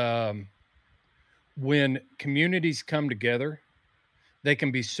was when communities come together, they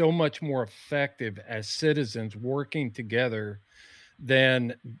can be so much more effective as citizens working together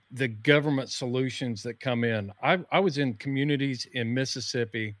than the government solutions that come in. I was in communities in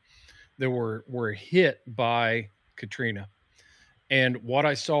Mississippi that were hit by Katrina. And what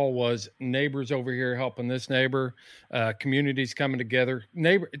I saw was neighbors over here helping this neighbor, communities coming together,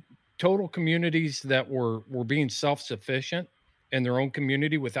 total communities that were being self-sufficient in their own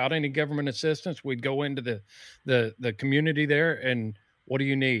community without any government assistance. We'd go into the community there and what do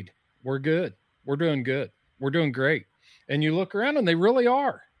you need? We're good. We're doing good. We're doing great. And you look around and they really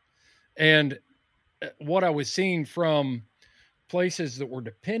are. And what I was seeing from places that were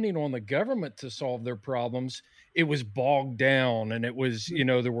depending on the government to solve their problems, it was bogged down, and it was,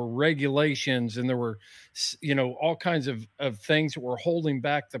 there were regulations and there were, all kinds of things that were holding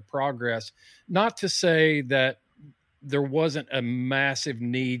back the progress. Not to say that there wasn't a massive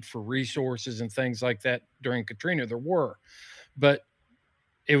need for resources and things like that during Katrina. There were, but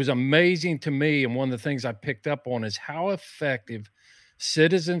it was amazing to me. And one of the things I picked up on is how effective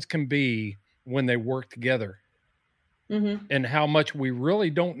citizens can be when they work together, and how much we really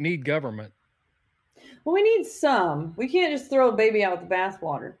don't need government. Well, we need some. We can't just throw a baby out with the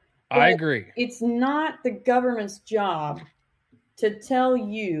bathwater. I agree. It's not the government's job to tell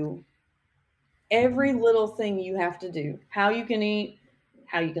you every little thing you have to do, how you can eat,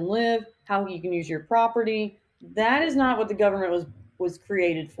 how you can live, how you can use your property. That is not what the government was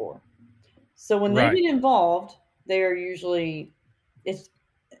created for. So when they get involved, they are usually, it's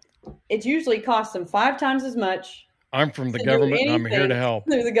usually costs them 5 times as much. I'm from the government and I'm here to help.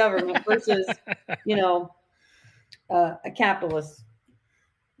 Through the government versus, a capitalist.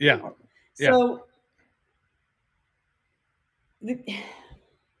 Yeah. So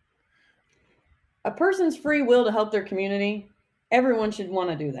a person's free will to help their community, everyone should want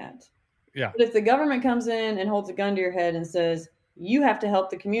to do that. Yeah. But if the government comes in and holds a gun to your head and says, you have to help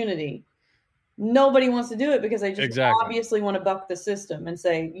the community, nobody wants to do it because they just obviously want to buck the system and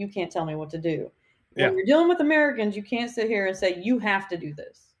say, you can't tell me what to do. When you're dealing with Americans, you can't sit here and say, you have to do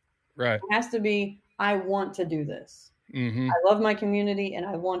this. Right. It has to be, I want to do this. Mm-hmm. I love my community and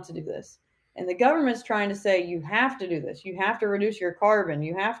I want to do this. And the government's trying to say, you have to do this. You have to reduce your carbon.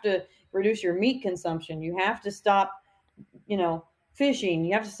 You have to reduce your meat consumption. You have to stop, fishing.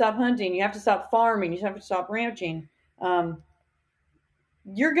 You have to stop hunting. You have to stop farming. You have to stop ranching.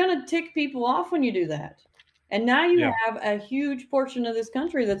 You're going to tick people off when you do that. And now you have a huge portion of this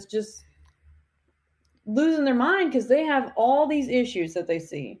country that's just losing their mind because they have all these issues that they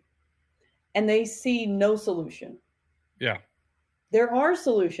see and they see no solution. Yeah. There are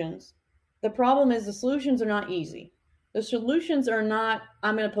solutions. The problem is the solutions are not easy. The solutions are not,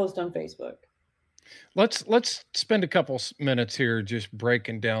 I'm going to post on Facebook. Let's spend a couple minutes here just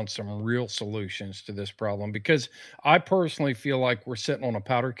breaking down some real solutions to this problem, because I personally feel like we're sitting on a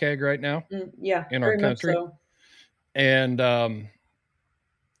powder keg right now. In our country. So. And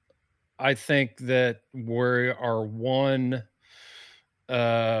I think that we are one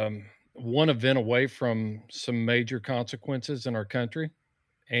event away from some major consequences in our country.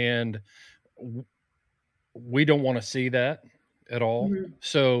 And we don't want to see that at all. Mm-hmm.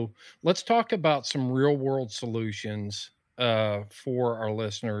 So let's talk about some real world solutions for our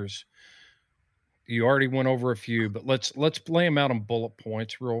listeners. You already went over a few, but let's lay them out in bullet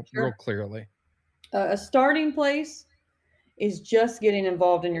points real clearly. A starting place is just getting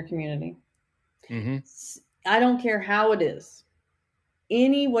involved in your community. Mm-hmm. I don't care how it is.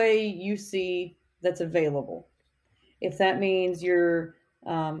 Any way you see that's available. If that means you're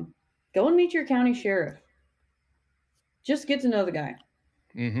go and meet your county sheriff. Just get to know the guy.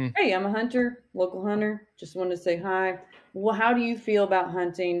 Mm-hmm. Hey, I'm a hunter, local hunter. Just wanted to say hi. Well, how do you feel about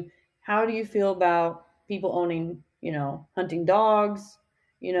hunting? How do you feel about people owning, hunting dogs?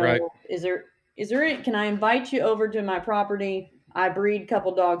 Right. Is there can I invite you over to my property? I breed a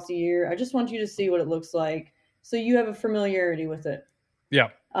couple dogs a year. I just want you to see what it looks like, so you have a familiarity with it. Yeah.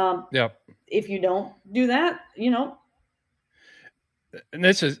 If you don't do that, and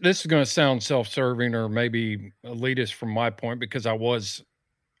this is going to sound self-serving or maybe elitist from my point, because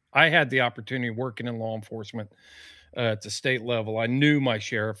I had the opportunity working in law enforcement at the state level. I knew my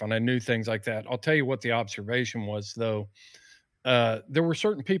sheriff and I knew things like that. I'll tell you what the observation was, though. There were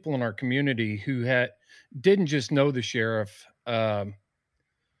certain people in our community who didn't just know the sheriff.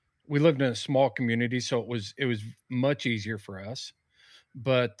 We lived in a small community, so it was much easier for us.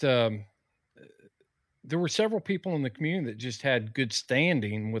 But there were several people in the community that just had good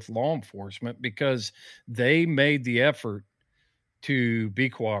standing with law enforcement because they made the effort to be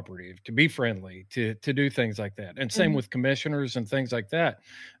cooperative, to be friendly, to do things like that. And same with commissioners and things like that.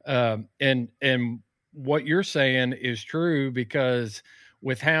 And what you're saying is true, because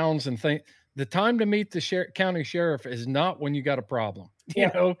with hounds and things, the time to meet the county sheriff is not when you got a problem. You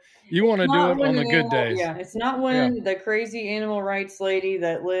know, you want to do it on the good days. Yeah, it's not when the crazy animal rights lady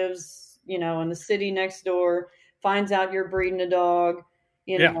that lives, in the city next door finds out you're breeding a dog,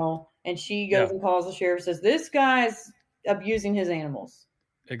 and she goes and calls the sheriff, says, this guy's abusing his animals.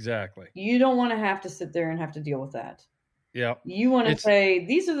 Exactly. You don't want to have to sit there and have to deal with that. Yeah. You want to say,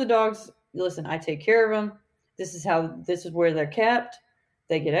 these are the dogs. Listen, I take care of them. This is where they're kept.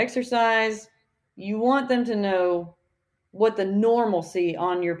 They get exercise. You want them to know what the normalcy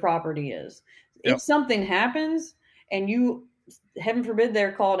on your property is. Yep. If something happens and you, heaven forbid,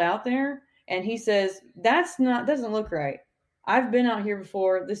 they're called out there and he says, doesn't look right. I've been out here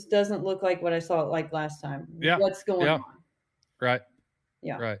before. This doesn't look like what I saw it like last time. Yeah. What's going on? Right.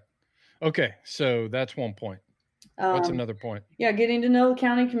 Yeah. Right. Okay. So that's one point. What's another point? Yeah. Getting to know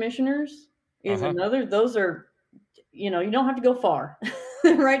county commissioners is another. Those are, you don't have to go far.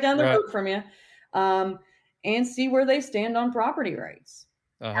 Right down the road from you. And see where they stand on property rights.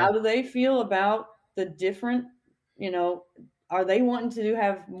 How do they feel about the different, are they wanting to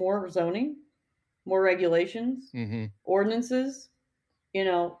have more zoning, more regulations, ordinances?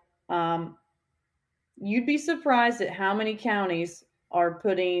 You'd be surprised at how many counties are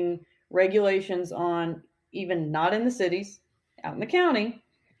putting regulations on, even not in the cities, out in the county,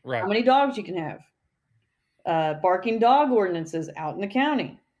 how many dogs you can have. Barking dog ordinances out in the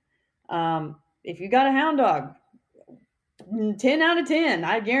county. If you got a hound dog, 10 out of 10,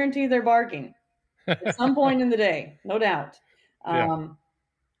 I guarantee they're barking at some point in the day, no doubt.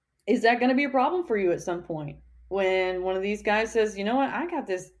 Is that going to be a problem for you at some point when one of these guys says, you know what, I got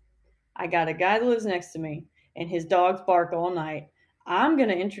a guy that lives next to me and his dogs bark all night. I'm going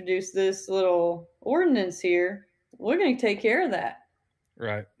to introduce this little ordinance here. We're going to take care of that.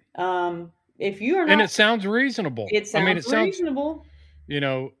 Right. If you are not, and it sounds reasonable. It sounds reasonable.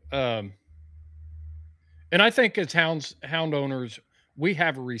 And I think as hound owners, we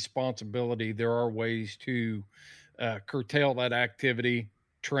have a responsibility. There are ways to curtail that activity,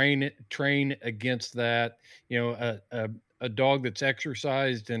 train against that. A dog that's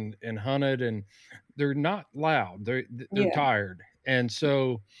exercised and hunted, and they're not loud. They're tired, and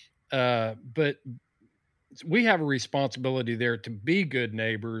so. But we have a responsibility there to be good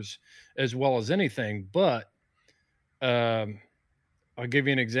neighbors as well as anything. But I'll give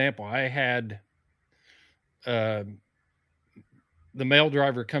you an example. I had. The mail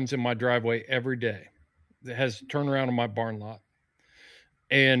driver comes in my driveway every day that has turnaround in my barn lot.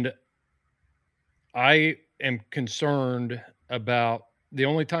 And I am concerned about the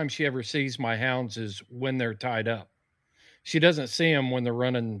only time she ever sees my hounds is when they're tied up. She doesn't see them when they're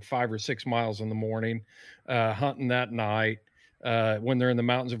running 5 or 6 miles in the morning, hunting that night, when they're in the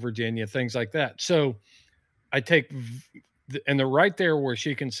mountains of Virginia, things like that. So I take, and they're right there where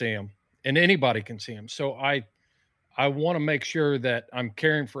she can see them. And anybody can see them. So I want to make sure that I'm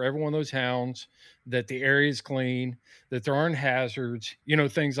caring for every one of those hounds, that the area is clean, that there aren't hazards,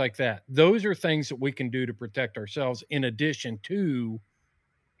 things like that. Those are things that we can do to protect ourselves in addition to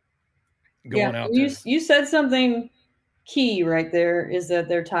going out there. You said something key right there, is that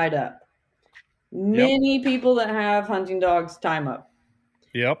they're tied up. Many people that have hunting dogs tie them up.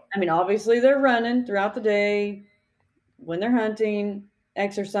 Yep. I mean, obviously they're running throughout the day when they're hunting,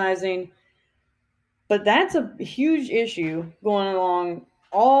 exercising, but that's a huge issue going along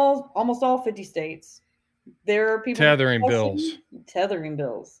almost all 50 states. There are people tethering bills.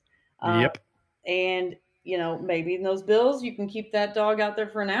 Yep. And maybe in those bills you can keep that dog out there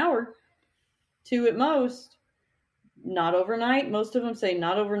for an hour, 2 at most, not overnight. Most of them say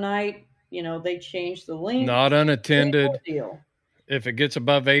not overnight. They change the length. Not unattended. Deal. If it gets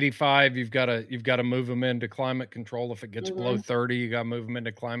above 85, you've got to move them into climate control. If it gets below 30, you got to move them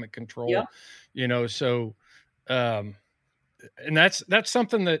into climate control. Yep. You know, so and that's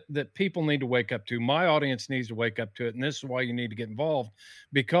something that people need to wake up to. My audience needs to wake up to it, and this is why you need to get involved,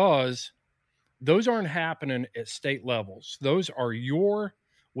 because those aren't happening at state levels. Those are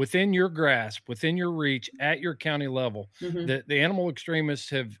within your grasp, within your reach, at your county level. The animal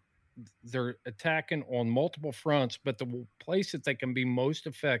extremists they're attacking on multiple fronts, but the place that they can be most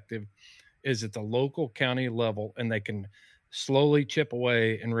effective is at the local county level, and they can slowly chip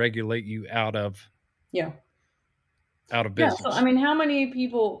away and regulate you out of business. So, I mean, how many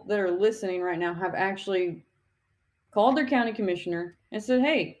people that are listening right now have actually called their county commissioner and said,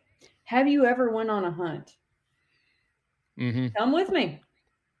 hey, have you ever went on a hunt? Come with me.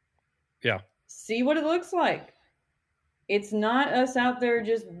 Yeah. See what it looks like. It's not us out there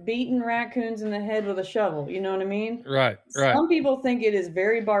just beating raccoons in the head with a shovel. You know what I mean? Right. Some people think it is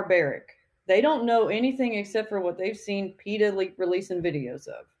very barbaric. They don't know anything except for what they've seen PETA releasing videos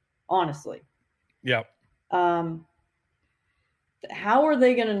of, honestly. Yeah. How are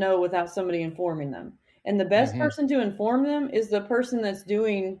they going to know without somebody informing them? And the best person to inform them is the person that's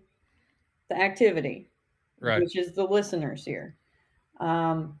doing the activity, which is the listeners here.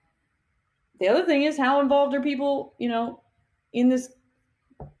 The other thing is, how involved are people, you know, in this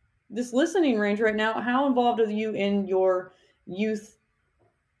listening range right now? How involved are you in your youth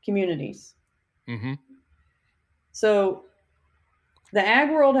communities? So the ag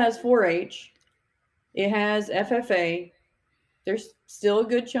world has 4-H. It has FFA. There's still a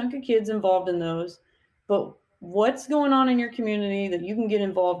good chunk of kids involved in those. But what's going on in your community that you can get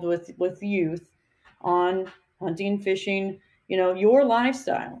involved with youth on hunting, fishing, you know, your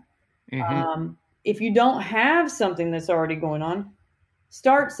lifestyle? If you don't have something that's already going on,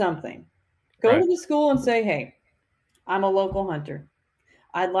 start something. Go to the school and say, hey, I'm a local hunter.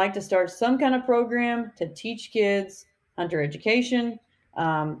 I'd like to start some kind of program to teach kids hunter education.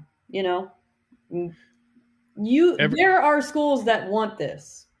 You know, there are schools that want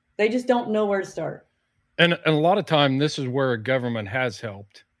this. They just don't know where to start. And a lot of time, this is where government has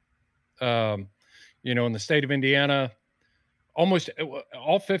helped. You know, in the state of Indiana, almost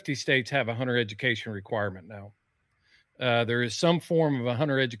all 50 states have a hunter education requirement now. There is some form of a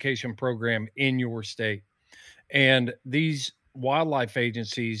hunter education program in your state. And these wildlife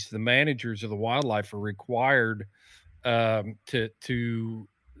agencies, the managers of the wildlife, are required to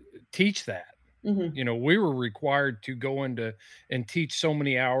teach that. You know, we were required to go into and teach so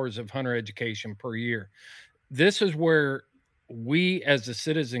many hours of hunter education per year. This is where we as a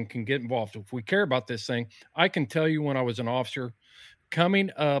citizen can get involved. If we care about this thing, I can tell you, when I was an officer,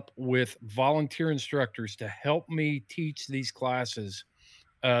 coming up with volunteer instructors to help me teach these classes,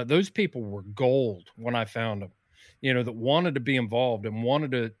 those people were gold when I found them, you know, that wanted to be involved and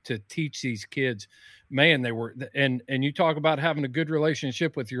wanted to teach these kids. Man, they were, and you talk about having a good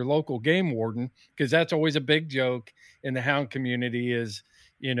relationship with your local game warden, because that's always a big joke in the hound community is,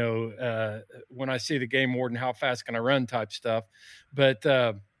 you know, when I see the game warden, how fast can I run type stuff. But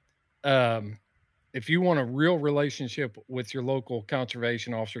if you want a real relationship with your local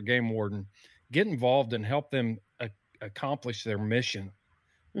conservation officer, game warden, get involved and help them accomplish their mission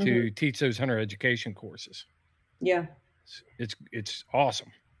to teach those hunter education courses. Yeah. It's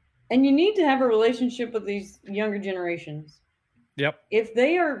awesome. And you need to have a relationship with these younger generations. Yep. If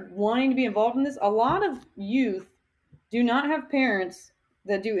they are wanting to be involved in this, a lot of youth do not have parents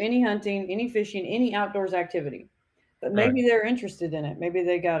that do any hunting, any fishing, any outdoors activity. But maybe they're interested in it. Maybe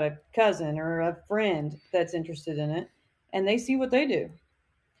they got a cousin or a friend that's interested in it, and they see what they do.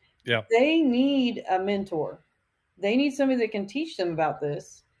 Yeah. They need a mentor. They need somebody that can teach them about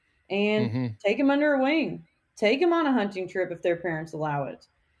this and take them under a wing. Take them on a hunting trip if their parents allow it.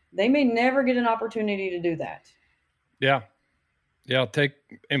 They may never get an opportunity to do that. Yeah. Yeah.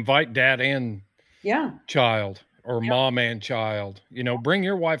 Invite dad and child, or mom and child, you know, bring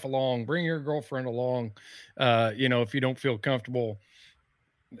your wife along, bring your girlfriend along. You know, if you don't feel comfortable,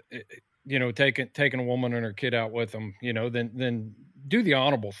 you know, taking a woman and her kid out with them, you know, then do the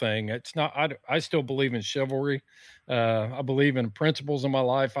honorable thing. It's not, I still believe in chivalry. I believe in principles in my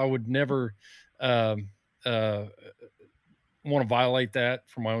life. I would never, want to violate that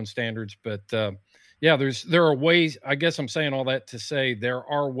for my own standards, but, yeah, there are ways. I guess I'm saying all that to say there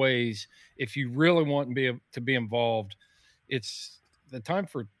are ways. If you really want to be involved, it's the time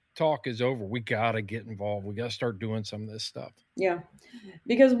for talk is over. We got to get involved. We got to start doing some of this stuff. Yeah,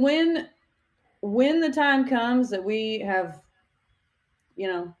 because when the time comes that we have, you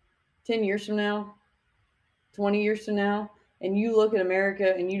know, 10 years from now, 20 years from now, and you look at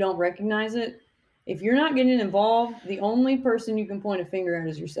America and you don't recognize it, If you're not getting involved, the only person you can point a finger at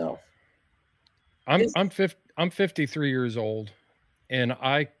is yourself. I'm 53 years old, and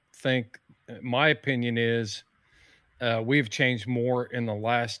I think my opinion is we've changed more in the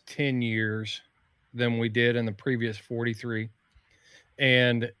last 10 years than we did in the previous 43.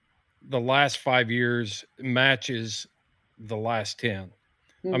 And the last 5 years matches the last 10.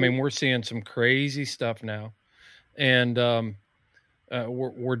 Mm-hmm. I mean, we're seeing some crazy stuff now. And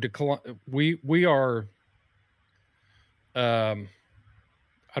we are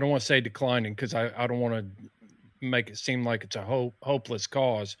I don't want to say declining, because I don't want to make it seem like it's a hopeless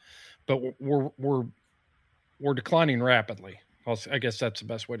cause, but we're declining rapidly. I guess that's the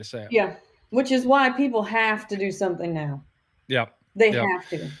best way to say it. Yeah, which is why people have to do something now. Yeah, they have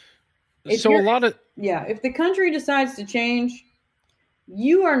to. If the country decides to change,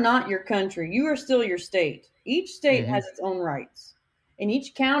 you are not your country. You are still your state. Each state has its own rights, and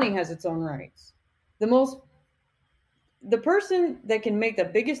each county has its own rights. The person that can make the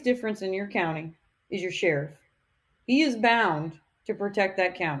biggest difference in your county is your sheriff. He is bound to protect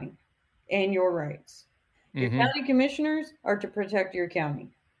that county and your rights. Your county commissioners are to protect your county.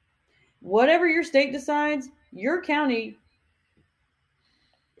 Whatever your state decides, your county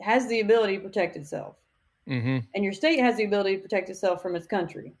has the ability to protect itself. And your state has the ability to protect itself from its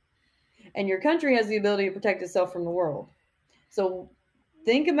country. And your country has the ability to protect itself from the world. So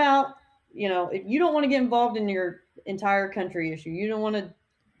think about, if you don't want to get involved in your entire country issue, you don't want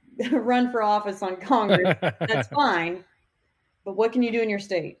to run for office on Congress, that's fine. But what can you do in your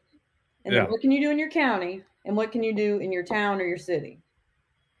state? And then what can you do in your county? And what can you do in your town or your city?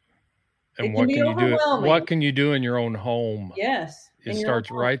 And what can you do in your own home? Yes. It starts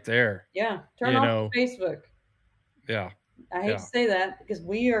right there. Yeah. Turn off Facebook. Yeah. I hate to say that, because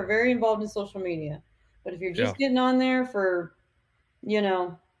we are very involved in social media. But if you're just getting on there for,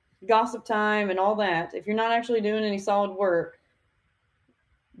 gossip time and all that, if you're not actually doing any solid work,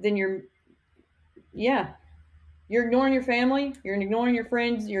 then you're ignoring your family, you're ignoring your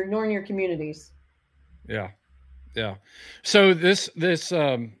friends, you're ignoring your communities. Yeah. So this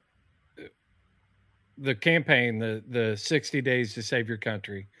the campaign, the 60 days to save your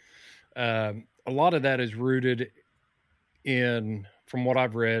country, a lot of that is rooted in, from what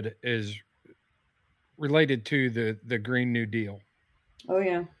I've read, is related to the Green New Deal. Oh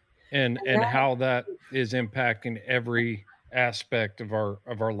yeah. And how that is impacting every aspect of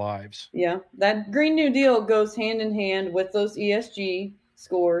our lives. Yeah, that Green New Deal goes hand in hand with those ESG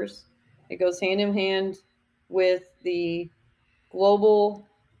scores. It goes hand in hand with the global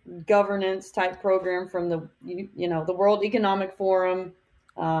governance type program from the World Economic Forum,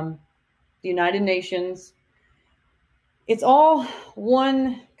 the United Nations. It's all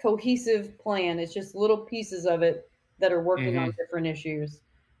one cohesive plan. It's just little pieces of it that are working on different issues.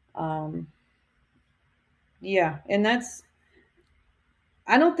 And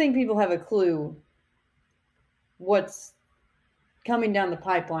I don't think people have a clue what's coming down the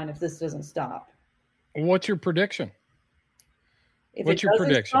pipeline if this doesn't stop. What's your prediction? What's your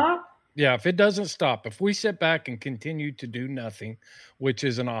prediction? Yeah, if it doesn't stop, if we sit back and continue to do nothing, which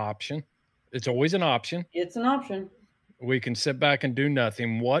is an option, it's always an option. It's an option. We can sit back and do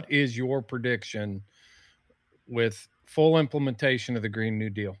nothing. What is your prediction with full implementation of the Green New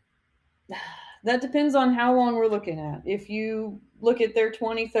Deal? That depends on how long we're looking at. If you look at their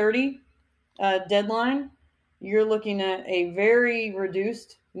 2030 deadline, you're looking at a very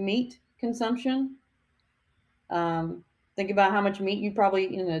reduced meat consumption. Think about how much meat you probably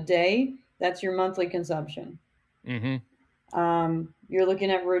eat in a day. That's your monthly consumption. You're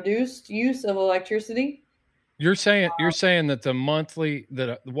looking at reduced use of electricity. You're saying that the monthly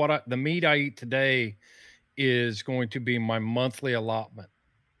the meat I eat today is going to be my monthly allotment.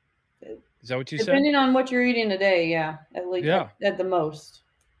 Is that what you said? Depending on what you're eating a day, yeah, at least at the most.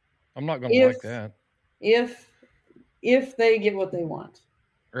 I'm not going to like that. If they get what they want,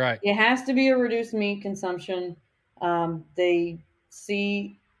 right? It has to be a reduced meat consumption. They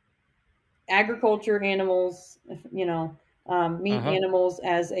see agriculture animals, meat animals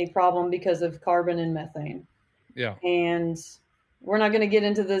as a problem because of carbon and methane. Yeah. And we're not going to get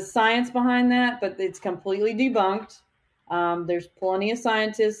into the science behind that, but it's completely debunked. There's plenty of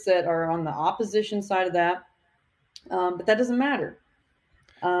scientists that are on the opposition side of that. But that doesn't matter.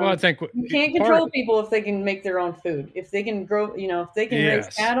 Well, I think you can't control people if they can make their own food. If they can grow, if they can raise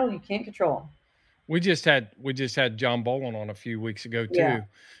cattle, you can't control them. We just had John Bolin on a few weeks ago too,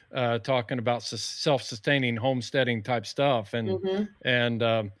 talking about self-sustaining homesteading type stuff, and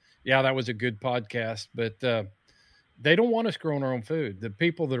that was a good podcast. But they don't want us growing our own food. The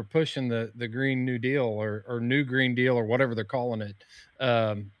people that are pushing the Green New Deal or New Green Deal or whatever they're calling it,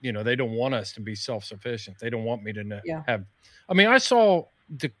 they don't want us to be self-sufficient. They don't want me to have. I mean, I saw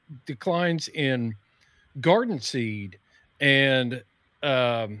declines in garden seed, and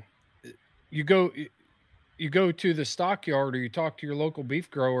you go to the stockyard or you talk to your local beef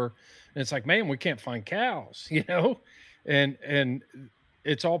grower, and it's like, man, we can't find cows, and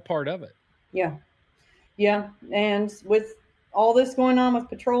it's all part of it. Yeah. Yeah. And with all this going on with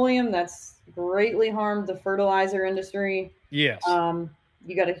petroleum, that's greatly harmed the fertilizer industry. Yes.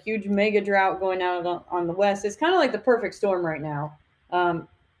 You got a huge mega drought going out on the West. It's kind of like the perfect storm right now.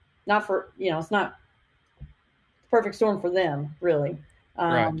 Not for, it's not the perfect storm for them, really.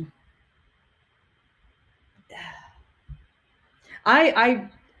 Right.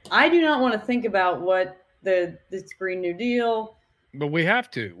 I do not want to think about what this Green New Deal. But we have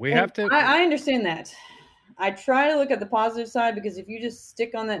to. We have to. I understand that. I try to look at the positive side, because if you just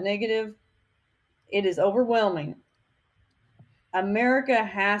stick on that negative, it is overwhelming. America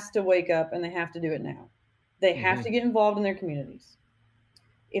has to wake up, and they have to do it now. They have to get involved in their communities.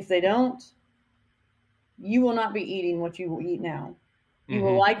 If they don't, you will not be eating what you will eat now. You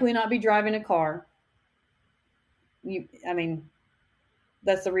will likely not be driving a car.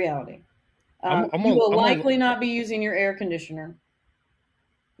 That's the reality. You will likely not be using your air conditioner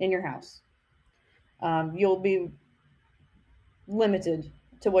in your house. You'll be limited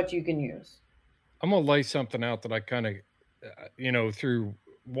to what you can use. I'm going to lay something out that I kind of, through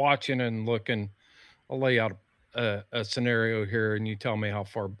watching and looking, I'll lay out a scenario here, and you tell me how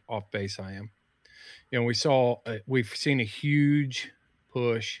far off base I am. We've seen a huge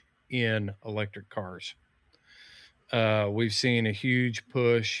push in electric cars. We've seen a huge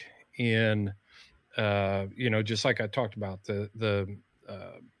push in, just like I talked about, the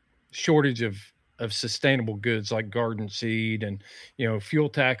shortage of sustainable goods like garden seed, and, fuel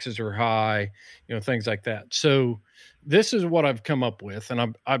taxes are high, things like that. So this is what I've come up with,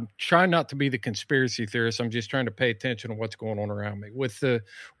 and I'm trying not to be the conspiracy theorist. I'm just trying to pay attention to what's going on around me with the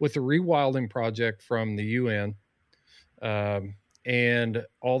rewilding project from the UN, and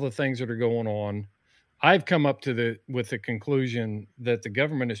all the things that are going on. I've come up with the conclusion that the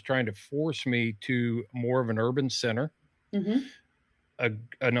government is trying to force me to more of an urban center. Mm-hmm.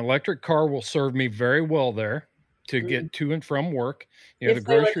 An electric car will serve me very well there to get to and from work. The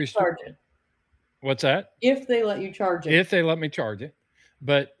grocery store. What's that? If they let you charge it. If they let me charge it.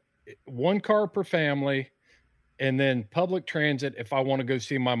 But one car per family, and then public transit if I want to go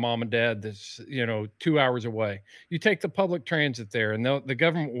see my mom and dad that's, 2 hours away. You take the public transit there, and the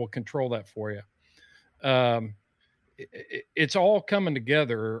government will control that for you. It's all coming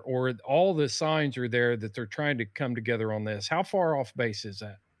together, or all the signs are there that they're trying to come together on this. How far off base is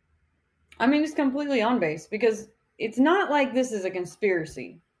that? It's completely on base, because it's not like this is a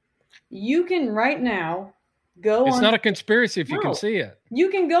conspiracy. You can right now go It's not a conspiracy if you can see it. You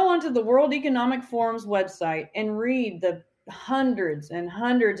can go onto the World Economic Forum's website and read the hundreds and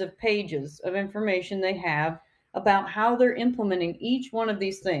hundreds of pages of information they have about how they're implementing each one of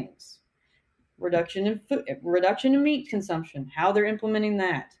these things. Reduction in meat consumption, how they're implementing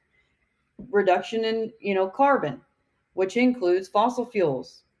that. Reduction in, carbon, which includes fossil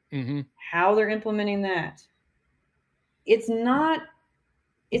fuels, how they're implementing that. It's not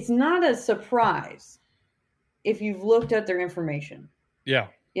a surprise if you've looked at their information. Yeah.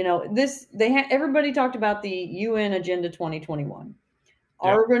 Everybody talked about the UN Agenda 2021.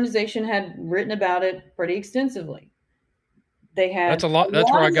 Our organization had written about it pretty extensively. They had That's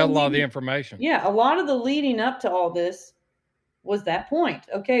where I got a lot of the information. Yeah, a lot of the leading up to all this was that point.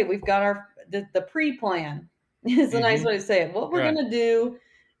 Okay, we've got the pre-plan is a nice way to say it. What we're going to do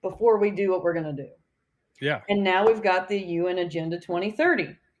before we do what we're going to do. Yeah. And now we've got the UN Agenda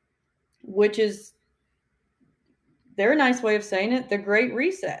 2030, which is their nice way of saying it, the Great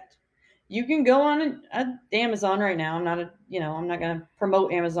Reset. You can go on Amazon right now. I'm not going to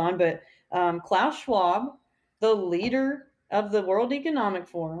promote Amazon, but Klaus Schwab, the leader of the World Economic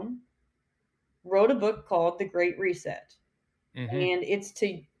Forum, wrote a book called The Great Reset. Mm-hmm. And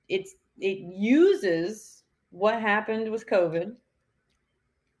it uses what happened with COVID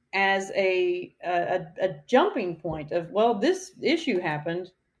as a jumping point of, well, this issue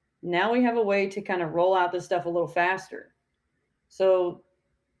happened. Now we have a way to kind of roll out this stuff a little faster. So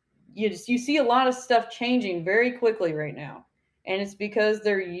you see a lot of stuff changing very quickly right now. And it's because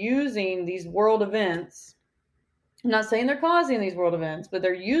they're using these world events. I'm not saying they're causing these world events, but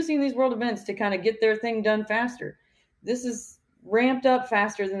they're using these world events to kind of get their thing done faster. This is ramped up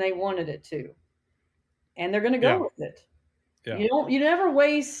faster than they wanted it to. And they're going to go with it. Yeah. You never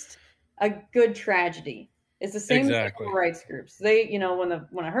waste a good tragedy. It's the same as civil rights groups. They,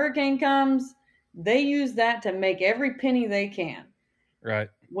 when a hurricane comes, they use that to make every penny they can. Right.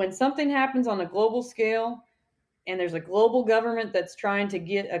 When something happens on a global scale and there's a global government that's trying to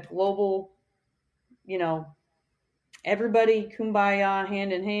get a global, everybody kumbaya,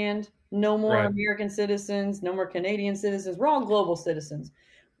 hand in hand, no more American citizens, no more Canadian citizens. We're all global citizens.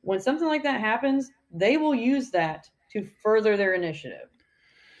 When something like that happens, they will use that to further their initiative.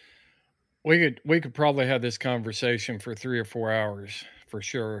 We could probably have this conversation for 3 or 4 hours for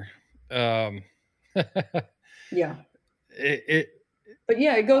sure. Yeah. But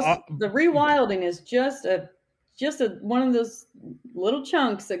yeah, it goes. The rewilding is just one of those little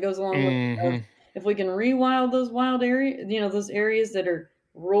chunks that goes along with. If we can rewild those wild areas, those areas that are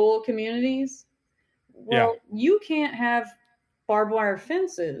rural communities. Well, you can't have barbed wire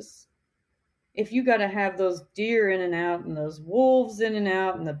fences if you got to have those deer in and out, and those wolves in and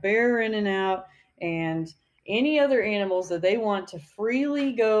out, and the bear in and out, and any other animals that they want to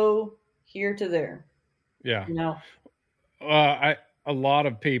freely go here to there. Yeah. A lot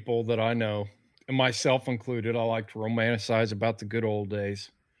of people that I know, and myself included, I like to romanticize about the good old days.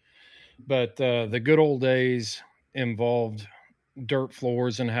 But the good old days involved dirt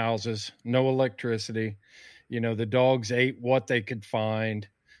floors in houses, no electricity. The dogs ate what they could find.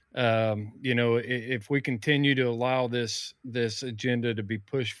 If we continue to allow this agenda to be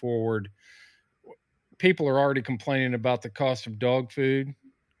pushed forward, people are already complaining about the cost of dog food.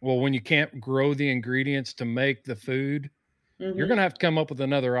 Well, when you can't grow the ingredients to make the food, you're going to have to come up with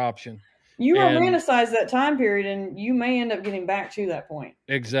another option. You romanticize that time period, and you may end up getting back to that point.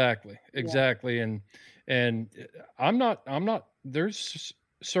 Exactly. Yeah. And I'm not. There's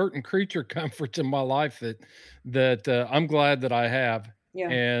certain creature comforts in my life that I'm glad that I have. Yeah.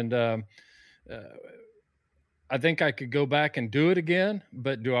 And I think I could go back and do it again,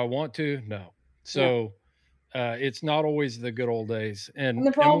 but do I want to? No. So it's not always the good old days. And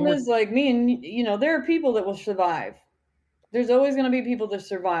the problem is, like me, and there are people that will survive. There's always going to be people that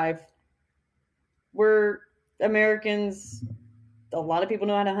survive. We're Americans. A lot of people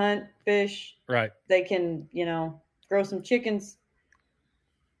know how to hunt, fish. Right. They can, grow some chickens.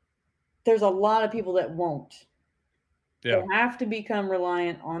 There's a lot of people that won't. Yeah. They have to become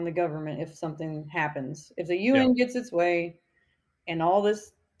reliant on the government if something happens. If the UN gets its way and all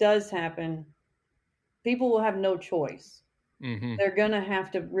this does happen, people will have no choice. Mm-hmm. They're going to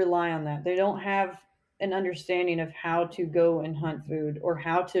have to rely on that. They don't have an understanding of how to go and hunt food or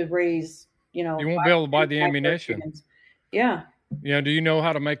how to raise, you won't be able to buy the ammunition. Chickens. Yeah. Do you know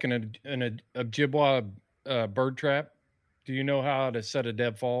how to make an Ojibwa bird trap? Do you know how to set a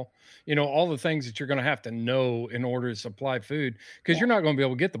deadfall? All the things that you're going to have to know in order to supply food, because you're not going to be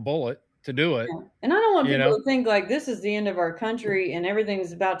able to get the bullet to do it. Yeah. And I don't want people to think like this is the end of our country and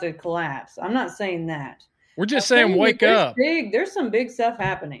everything's about to collapse. I'm not saying that. We're just saying wake up. There's some big stuff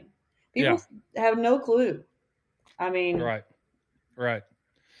happening. People have no clue. I mean. Right.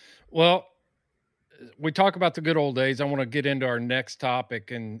 Well, we talk about the good old days. I want to get into our next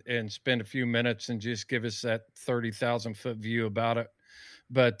topic and spend a few minutes and just give us that 30,000 foot view about it.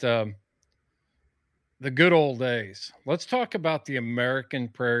 But the good old days. Let's talk about the American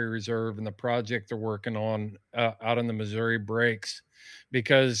Prairie Reserve and the project they're working on out in the Missouri Breaks,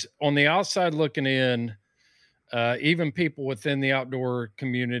 because on the outside looking in, even people within the outdoor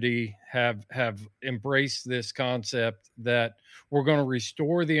community have embraced this concept that we're going to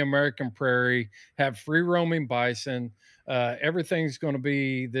restore the American prairie, have free roaming bison. Everything's going to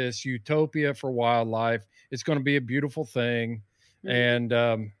be this utopia for wildlife. It's going to be a beautiful thing.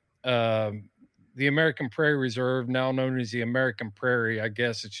 Mm-hmm. And the American Prairie Reserve, now known as the American Prairie, I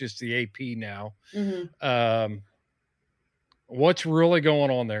guess it's just the AP now. Mm-hmm. What's really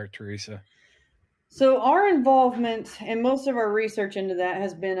going on there, Teresa? So our involvement and most of our research into that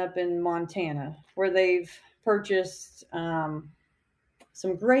has been up in Montana, where they've purchased some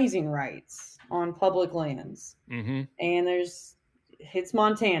grazing rights on public lands. Mm-hmm. And it's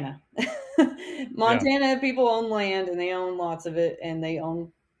Montana. Montana people own land and they own lots of it, and they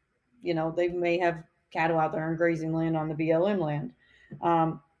own, they may have cattle out there on grazing land on the BLM land.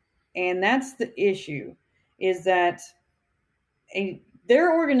 And that's the issue, is that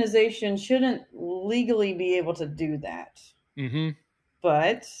their organization shouldn't legally be able to do that. Mm-hmm.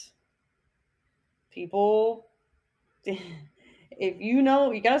 But people, if you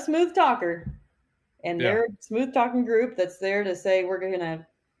got a smooth talker, and they're a smooth talking group that's there to say, we're going to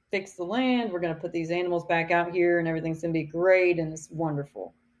fix the land, we're going to put these animals back out here, and everything's going to be great, and it's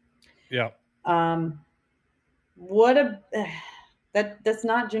wonderful. Yeah. That's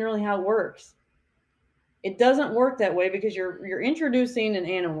not generally how it works. It doesn't work that way, because you're introducing an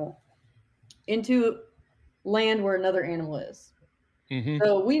animal into land where another animal is. Mm-hmm.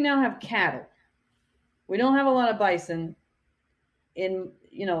 So we now have cattle. We don't have a lot of bison.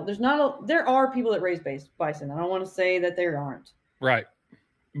 There are people that raise bison. I don't want to say that there aren't. Right.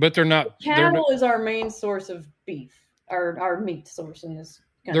 But they're not. Cattle is our main source of beef, our meat source in this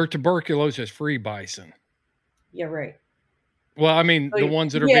country. They're tuberculosis-free bison. Yeah, right. Well, I mean, the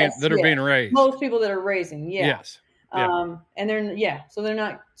ones that are being raised. Most people that are raising, yeah. Yes. Yeah. And so they're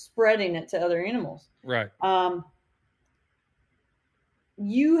not spreading it to other animals. Right.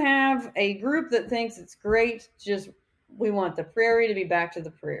 You have a group that thinks it's great. We want the prairie to be back to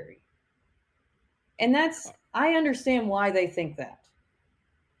the prairie. And I understand why they think that.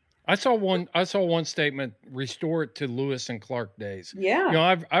 I saw one statement, restore it to Lewis and Clark days.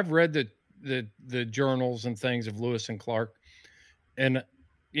 Yeah. I've read the journals and things of Lewis and Clark, and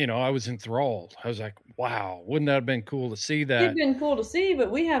I was enthralled. I was like, wow, wouldn't that have been cool to see that? It'd been cool to see,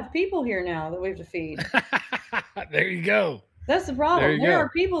 but we have people here now that we have to feed. There you go. That's the problem. There are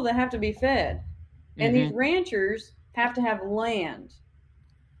people that have to be fed. And these ranchers have to have land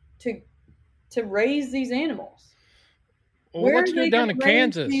to raise these animals. Well, let's do it down in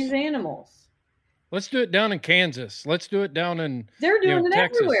Kansas. These animals. Let's do it down in Kansas. Let's do it down in They're doing it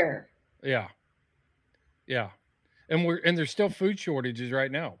Texas. Everywhere. Yeah. Yeah. And there's still food shortages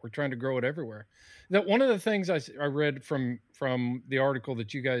right now. We're trying to grow it everywhere. That one of the things I read from the article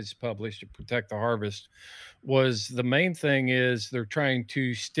that you guys published to Protect the Harvest was the main thing is they're trying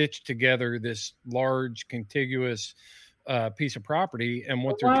to stitch together this large contiguous piece of property, and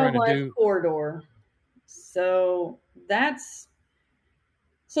what they're trying to do corridor. So think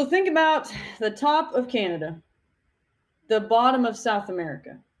about the top of Canada, the bottom of South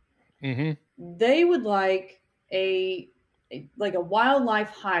America. Mm-hmm. They would like a wildlife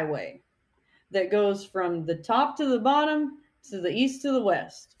highway that goes from the top to the bottom, to the east to the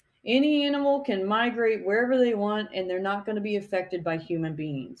west. Any animal can migrate wherever they want, and they're not going to be affected by human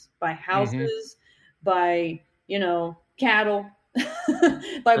beings, by houses, by, cattle,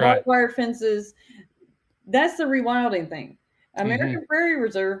 by barbed wire fences. That's the rewilding thing. American Prairie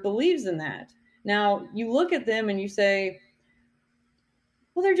Reserve believes in that. Now, you look at them and you say,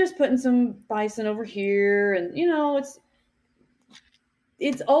 well, they're just putting some bison over here. And,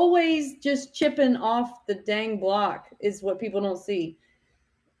 it's always just chipping off the dang block is what people don't see.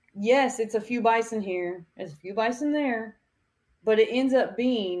 Yes, it's a few bison here. There's a few bison there. But it ends up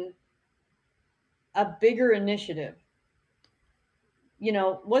being a bigger initiative.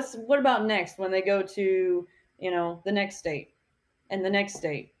 What about next when they go to, the next state and the next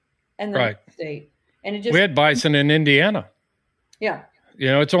state and the next state? And we had bison in Indiana. Yeah.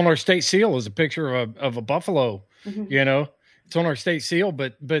 It's on our state seal as a picture of a buffalo, Mm-hmm. It's on our state seal,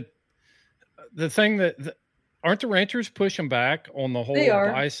 but the thing that aren't the ranchers pushing back on the whole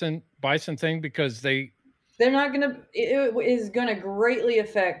bison thing because they're not going to, it is going to greatly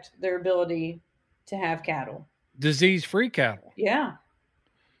affect their ability to have cattle. Disease-free cattle. Yeah.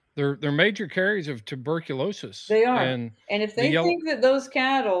 They're major carriers of tuberculosis. They are. And if they think that those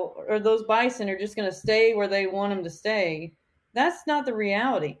cattle or those bison are just going to stay where they want them to stay, that's not the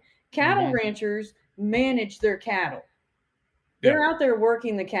reality. Cattle ranchers manage their cattle. They're out there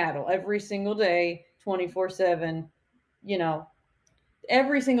working the cattle every single day, 24/7,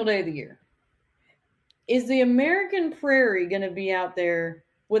 every single day of the year. Is the American Prairie going to be out there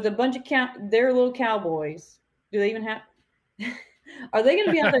with a bunch of their little cowboys? Do they even have... Are they going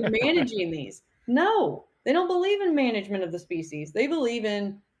to be out there managing these? No, they don't believe in management of the species. They believe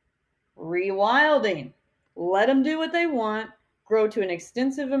in rewilding. Let them do what they want, grow to an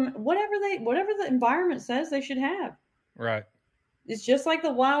extensive, whatever the environment says they should have. Right. It's just like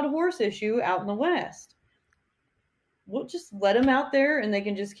the wild horse issue out in the West. We'll just let them out there and they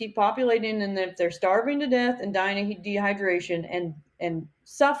can just keep populating. And if they're starving to death and dying of dehydration and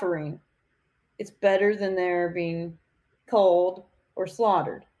suffering, it's better than they're being culled or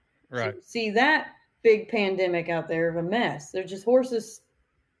slaughtered. Right. So see that big pandemic out there of a mess. They're just horses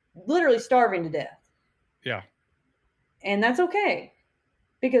literally starving to death. Yeah. And that's okay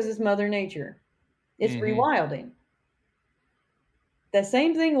because it's Mother Nature. It's rewilding. The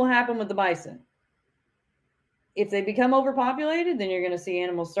same thing will happen with the bison. If they become overpopulated, then you're going to see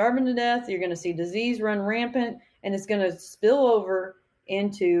animals starving to death. You're going to see disease run rampant, and it's going to spill over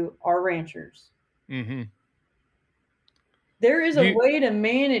into our ranchers. Mm-hmm. There is a way to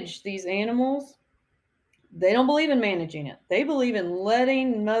manage these animals. They don't believe in managing it. They believe in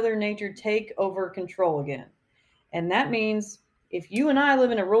letting Mother Nature take over control again. And that means if you and I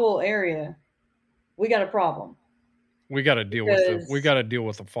live in a rural area, we got a problem. We got to deal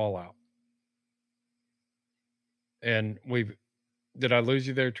with the fallout. And did I lose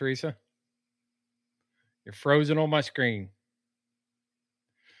you there, Teresa? You're frozen on my screen.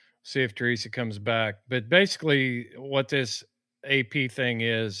 See if Teresa comes back. But basically, what this AP thing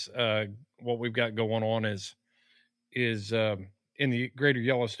is, what we've got going on is in the greater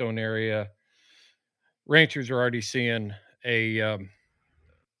Yellowstone area, ranchers are already seeing an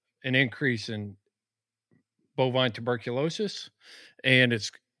increase in bovine tuberculosis, and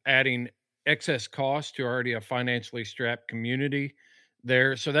it's adding excess cost to already a financially strapped community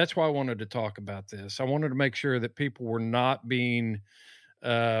there. So that's why I wanted to talk about this. I wanted to make sure that people were not being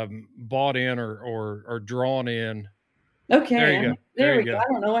bought in or drawn in. Okay. There you go. There we go. I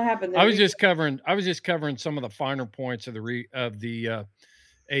don't know what happened there. I was just covering some of the finer points of the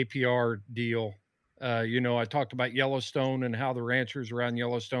APR deal. I talked about Yellowstone and how the ranchers around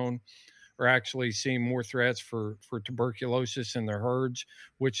Yellowstone are actually seeing more threats for tuberculosis in their herds,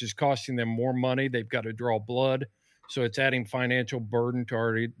 which is costing them more money. They've got to draw blood. So it's adding financial burden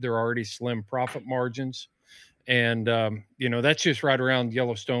to their already slim profit margins. And, that's just right around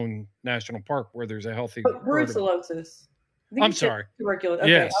Yellowstone National Park where there's a healthy brucellosis. I'm sorry. Tuberculosis.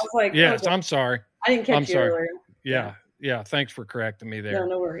 Okay. Yes. I was like, yes, okay. I'm sorry. I didn't catch you earlier. Yeah. Thanks for correcting me there.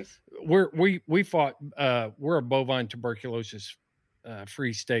 No worries. We fought, we're a bovine tuberculosis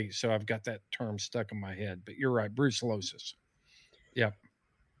free state. So I've got that term stuck in my head, but you're right. Brucellosis. Yeah.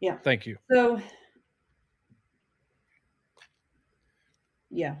 Yeah. Thank you. So,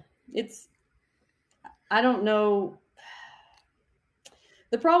 I don't know.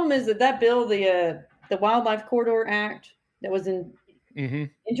 The problem is that bill, the Wildlife Corridor Act that was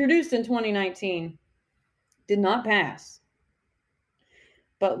introduced in 2019 did not pass.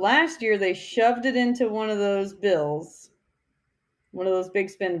 But last year they shoved it into one of those bills, one of those big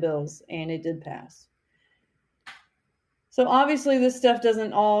spend bills, and it did pass. So obviously this stuff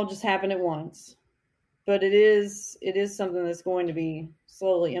doesn't all just happen at once, but it is something that's going to be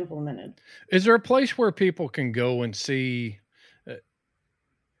slowly implemented. Is there a place where people can go and see?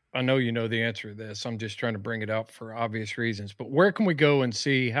 I know you know the answer to this. I'm just trying to bring it up for obvious reasons. But where can we go and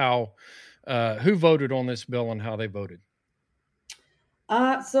see how who voted on this bill and how they voted?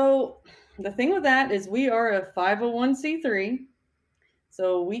 So the thing with that is we are a 501c3,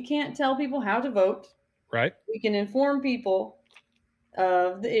 so we can't tell people how to vote. Right. We can inform people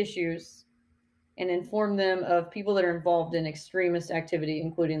of the issues and inform them of people that are involved in extremist activity,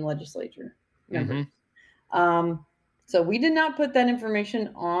 including legislature members. So we did not put that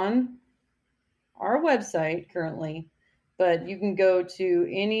information on our website currently, but you can go to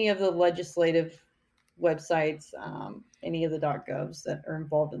any of the legislative websites, any of the .govs that are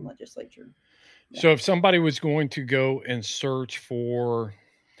involved in legislature. So if somebody was going to go and search for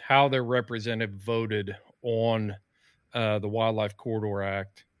how their representative voted on the Wildlife Corridor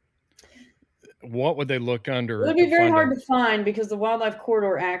Act, what would they look under? It would be very hard to find because the Wildlife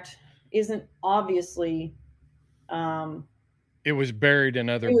Corridor Act isn't obviously... it was buried in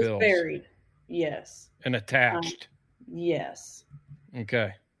other bills. It was buried, yes. And attached. Yes.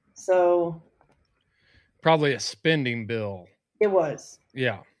 Okay. So... probably a spending bill. It was.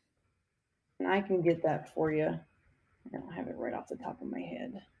 Yeah. And I can get that for you. I don't have it right off the top of my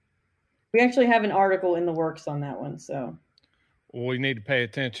head. We actually have an article in the works on that one, so... well, we need to pay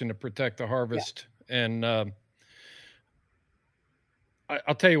attention to protect the harvest. Yeah. And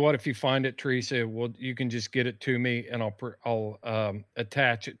I'll tell you what, if you find it, Teresa, you can just get it to me and I'll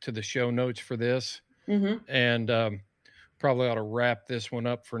attach it to the show notes for this. And probably ought to wrap this one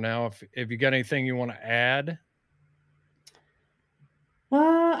up for now. If you got anything you want to add.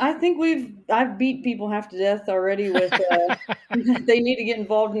 I think I've beat people half to death already with, they need to get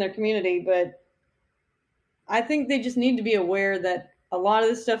involved in their community, but I think they just need to be aware that a lot of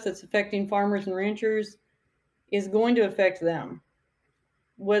the stuff that's affecting farmers and ranchers is going to affect them,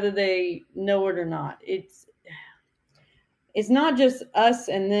 whether they know it or not. It's not just us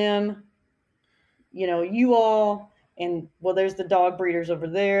and them, you all, and there's the dog breeders over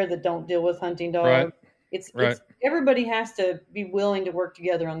there that don't deal with hunting dogs. Right. It's everybody has to be willing to work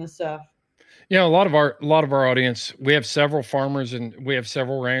together on this stuff. Yeah, a lot of our audience, we have several farmers and we have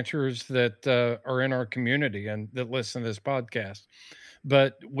several ranchers that are in our community and that listen to this podcast.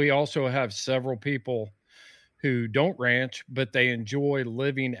 But we also have several people who don't ranch, but they enjoy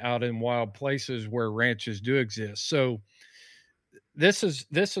living out in wild places where ranches do exist. So this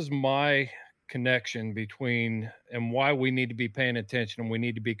is my connection between and why we need to be paying attention and we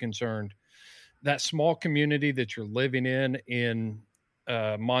need to be concerned. That small community that you're living in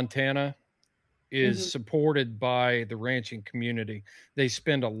Montana is supported by the ranching community. They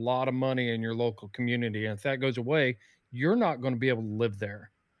spend a lot of money in your local community. And if that goes away, you're not going to be able to live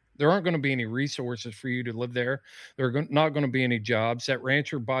there. There aren't going to be any resources for you to live there. There are not going to be any jobs. That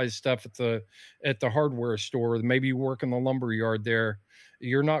rancher buys stuff at the hardware store. Maybe you work in the lumber yard there.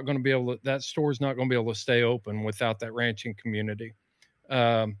 You're not going to be able to, that store's not going to be able to stay open without that ranching community.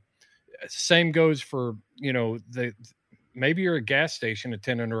 Same goes for, maybe you're a gas station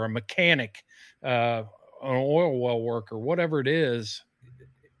attendant or a mechanic, an oil well worker, whatever it is.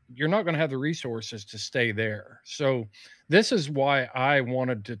 You're not going to have the resources to stay there. So this is why I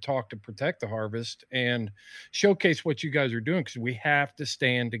wanted to talk to Protect the Harvest and showcase what you guys are doing, because we have to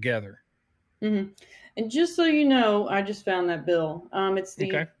stand together. Mm-hmm. And just so you know, I just found that bill. It's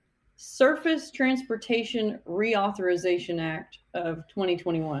the Surface Transportation Reauthorization Act of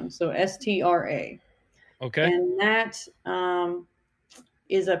 2021. So STRA. Okay. And that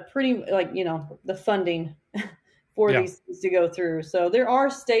is a pretty, the funding for these things to go through. So there are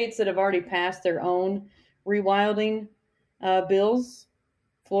states that have already passed their own rewilding bills,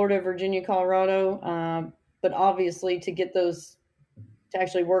 Florida, Virginia, Colorado. But obviously to get those to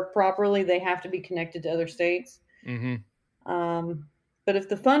actually work properly, they have to be connected to other states. Mm-hmm. But if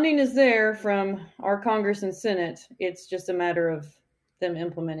the funding is there from our Congress and Senate, it's just a matter of them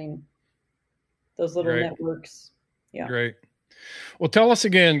implementing those little networks. Yeah. Great. Well, tell us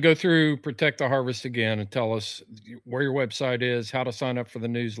again, go through Protect the Harvest again and tell us where your website is, how to sign up for the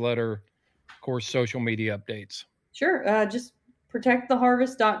newsletter, of course, social media updates. Sure. Just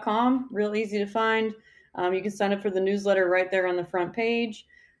protecttheharvest.com. Real easy to find. You can sign up for the newsletter right there on the front page.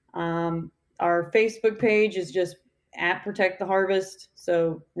 Our Facebook page is just at Protect the Harvest.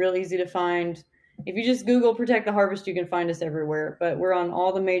 So real easy to find. If you just Google Protect the Harvest, you can find us everywhere. But we're on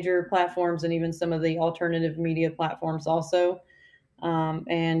all the major platforms and even some of the alternative media platforms also.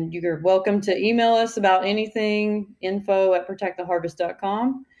 And you're welcome to email us about anything,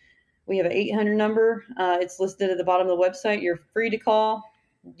 info@protecttheharvest.com. We have an 800 number. It's listed at the bottom of the website. You're free to call.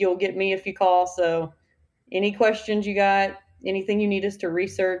 You'll get me if you call. So any questions you got, anything you need us to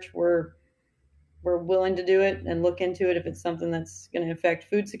research, we're willing to do it and look into it if it's something that's going to affect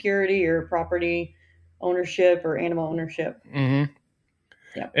food security or property ownership or animal ownership. Mm-hmm.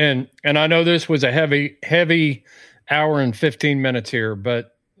 Yeah. And I know this was a heavy hour and 15 minutes here,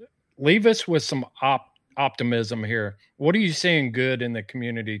 but leave us with some optimism here. What are you seeing good in the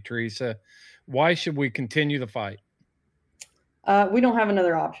community, Teresa? Why should we continue the fight? We don't have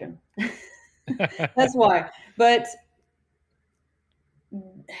another option. That's why. But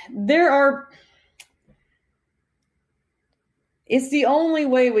it's the only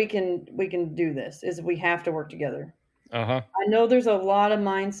way we can do this is we have to work together. Uh-huh. I know there's a lot of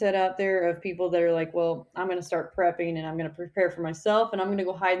mindset out there of people that are like, well, I'm going to start prepping and I'm going to prepare for myself and I'm going to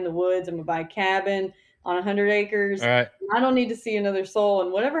go hide in the woods. I'm going to buy a cabin on 100 acres. All right. I don't need to see another soul.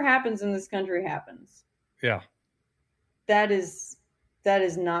 And whatever happens in this country happens. Yeah. That is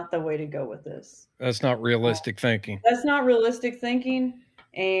not the way to go with this. That's not realistic thinking. That's not realistic thinking.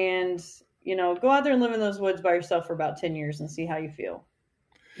 And, go out there and live in those woods by yourself for about 10 years and see how you feel.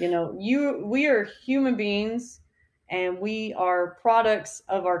 We are human beings and we are products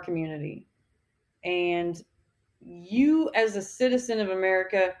of our community. And you as a citizen of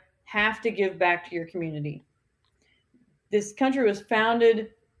America have to give back to your community. This country was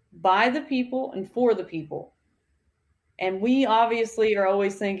founded by the people and for the people. And we obviously are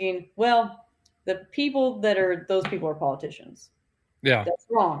always thinking, well, those people are politicians. Yeah. That's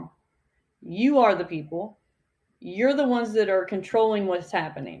wrong. You are the people. You're the ones that are controlling what's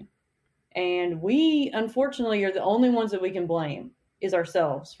happening. And we, unfortunately, are the only ones that we can blame is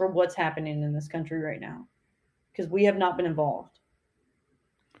ourselves for what's happening in this country right now. Because we have not been involved.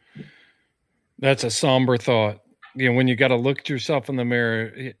 That's a somber thought. When you got to look at yourself in the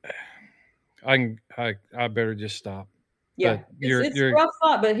mirror, I better just stop. Yeah, it's a rough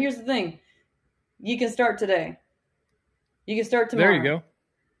thought, but here's the thing. You can start today. You can start tomorrow. There you go.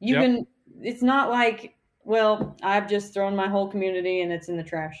 You can. It's not like, well, I've just thrown my whole community and it's in the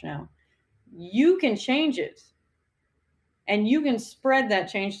trash now. You can change it. And you can spread that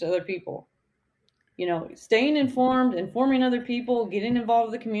change to other people. Staying informed, informing other people, getting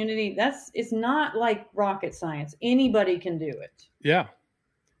involved with the community, it's not like rocket science. Anybody can do it. Yeah.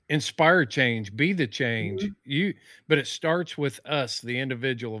 Inspire change, be the change. Mm-hmm. But it starts with us, the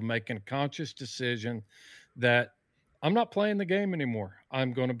individual, of making a conscious decision that I'm not playing the game anymore.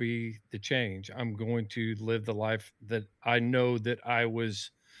 I'm going to be the change. I'm going to live the life that I know that I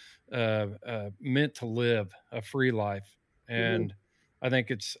was meant to live, a free life. And I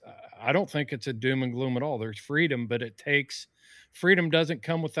don't think it's a doom and gloom at all. There's freedom, but freedom doesn't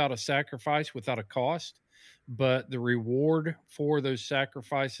come without a sacrifice, without a cost. But the reward for those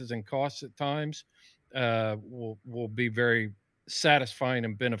sacrifices and costs at times will be very satisfying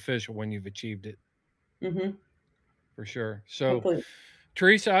and beneficial when you've achieved it. Mm-hmm. For sure. So, Completely.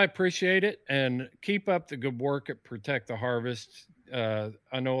 Teresa, I appreciate it, and keep up the good work at Protect the Harvest.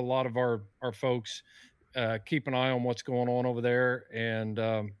 I know a lot of our folks keep an eye on what's going on over there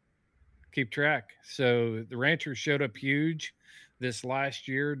and keep track. So the ranchers showed up huge this last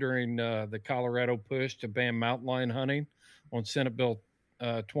year during the Colorado push to ban mountain lion hunting on Senate Bill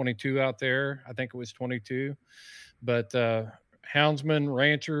 22 out there. I think it was 22. But houndsmen,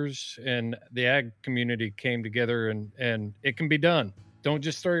 ranchers, and the ag community came together, and it can be done. Don't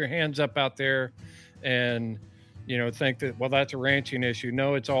just throw your hands up out there and, think that, well, that's a ranching issue.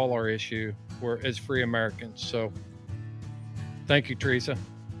 No, it's all our issue. We're as free Americans. So thank you, Teresa.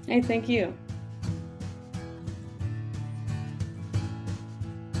 Hey, thank you.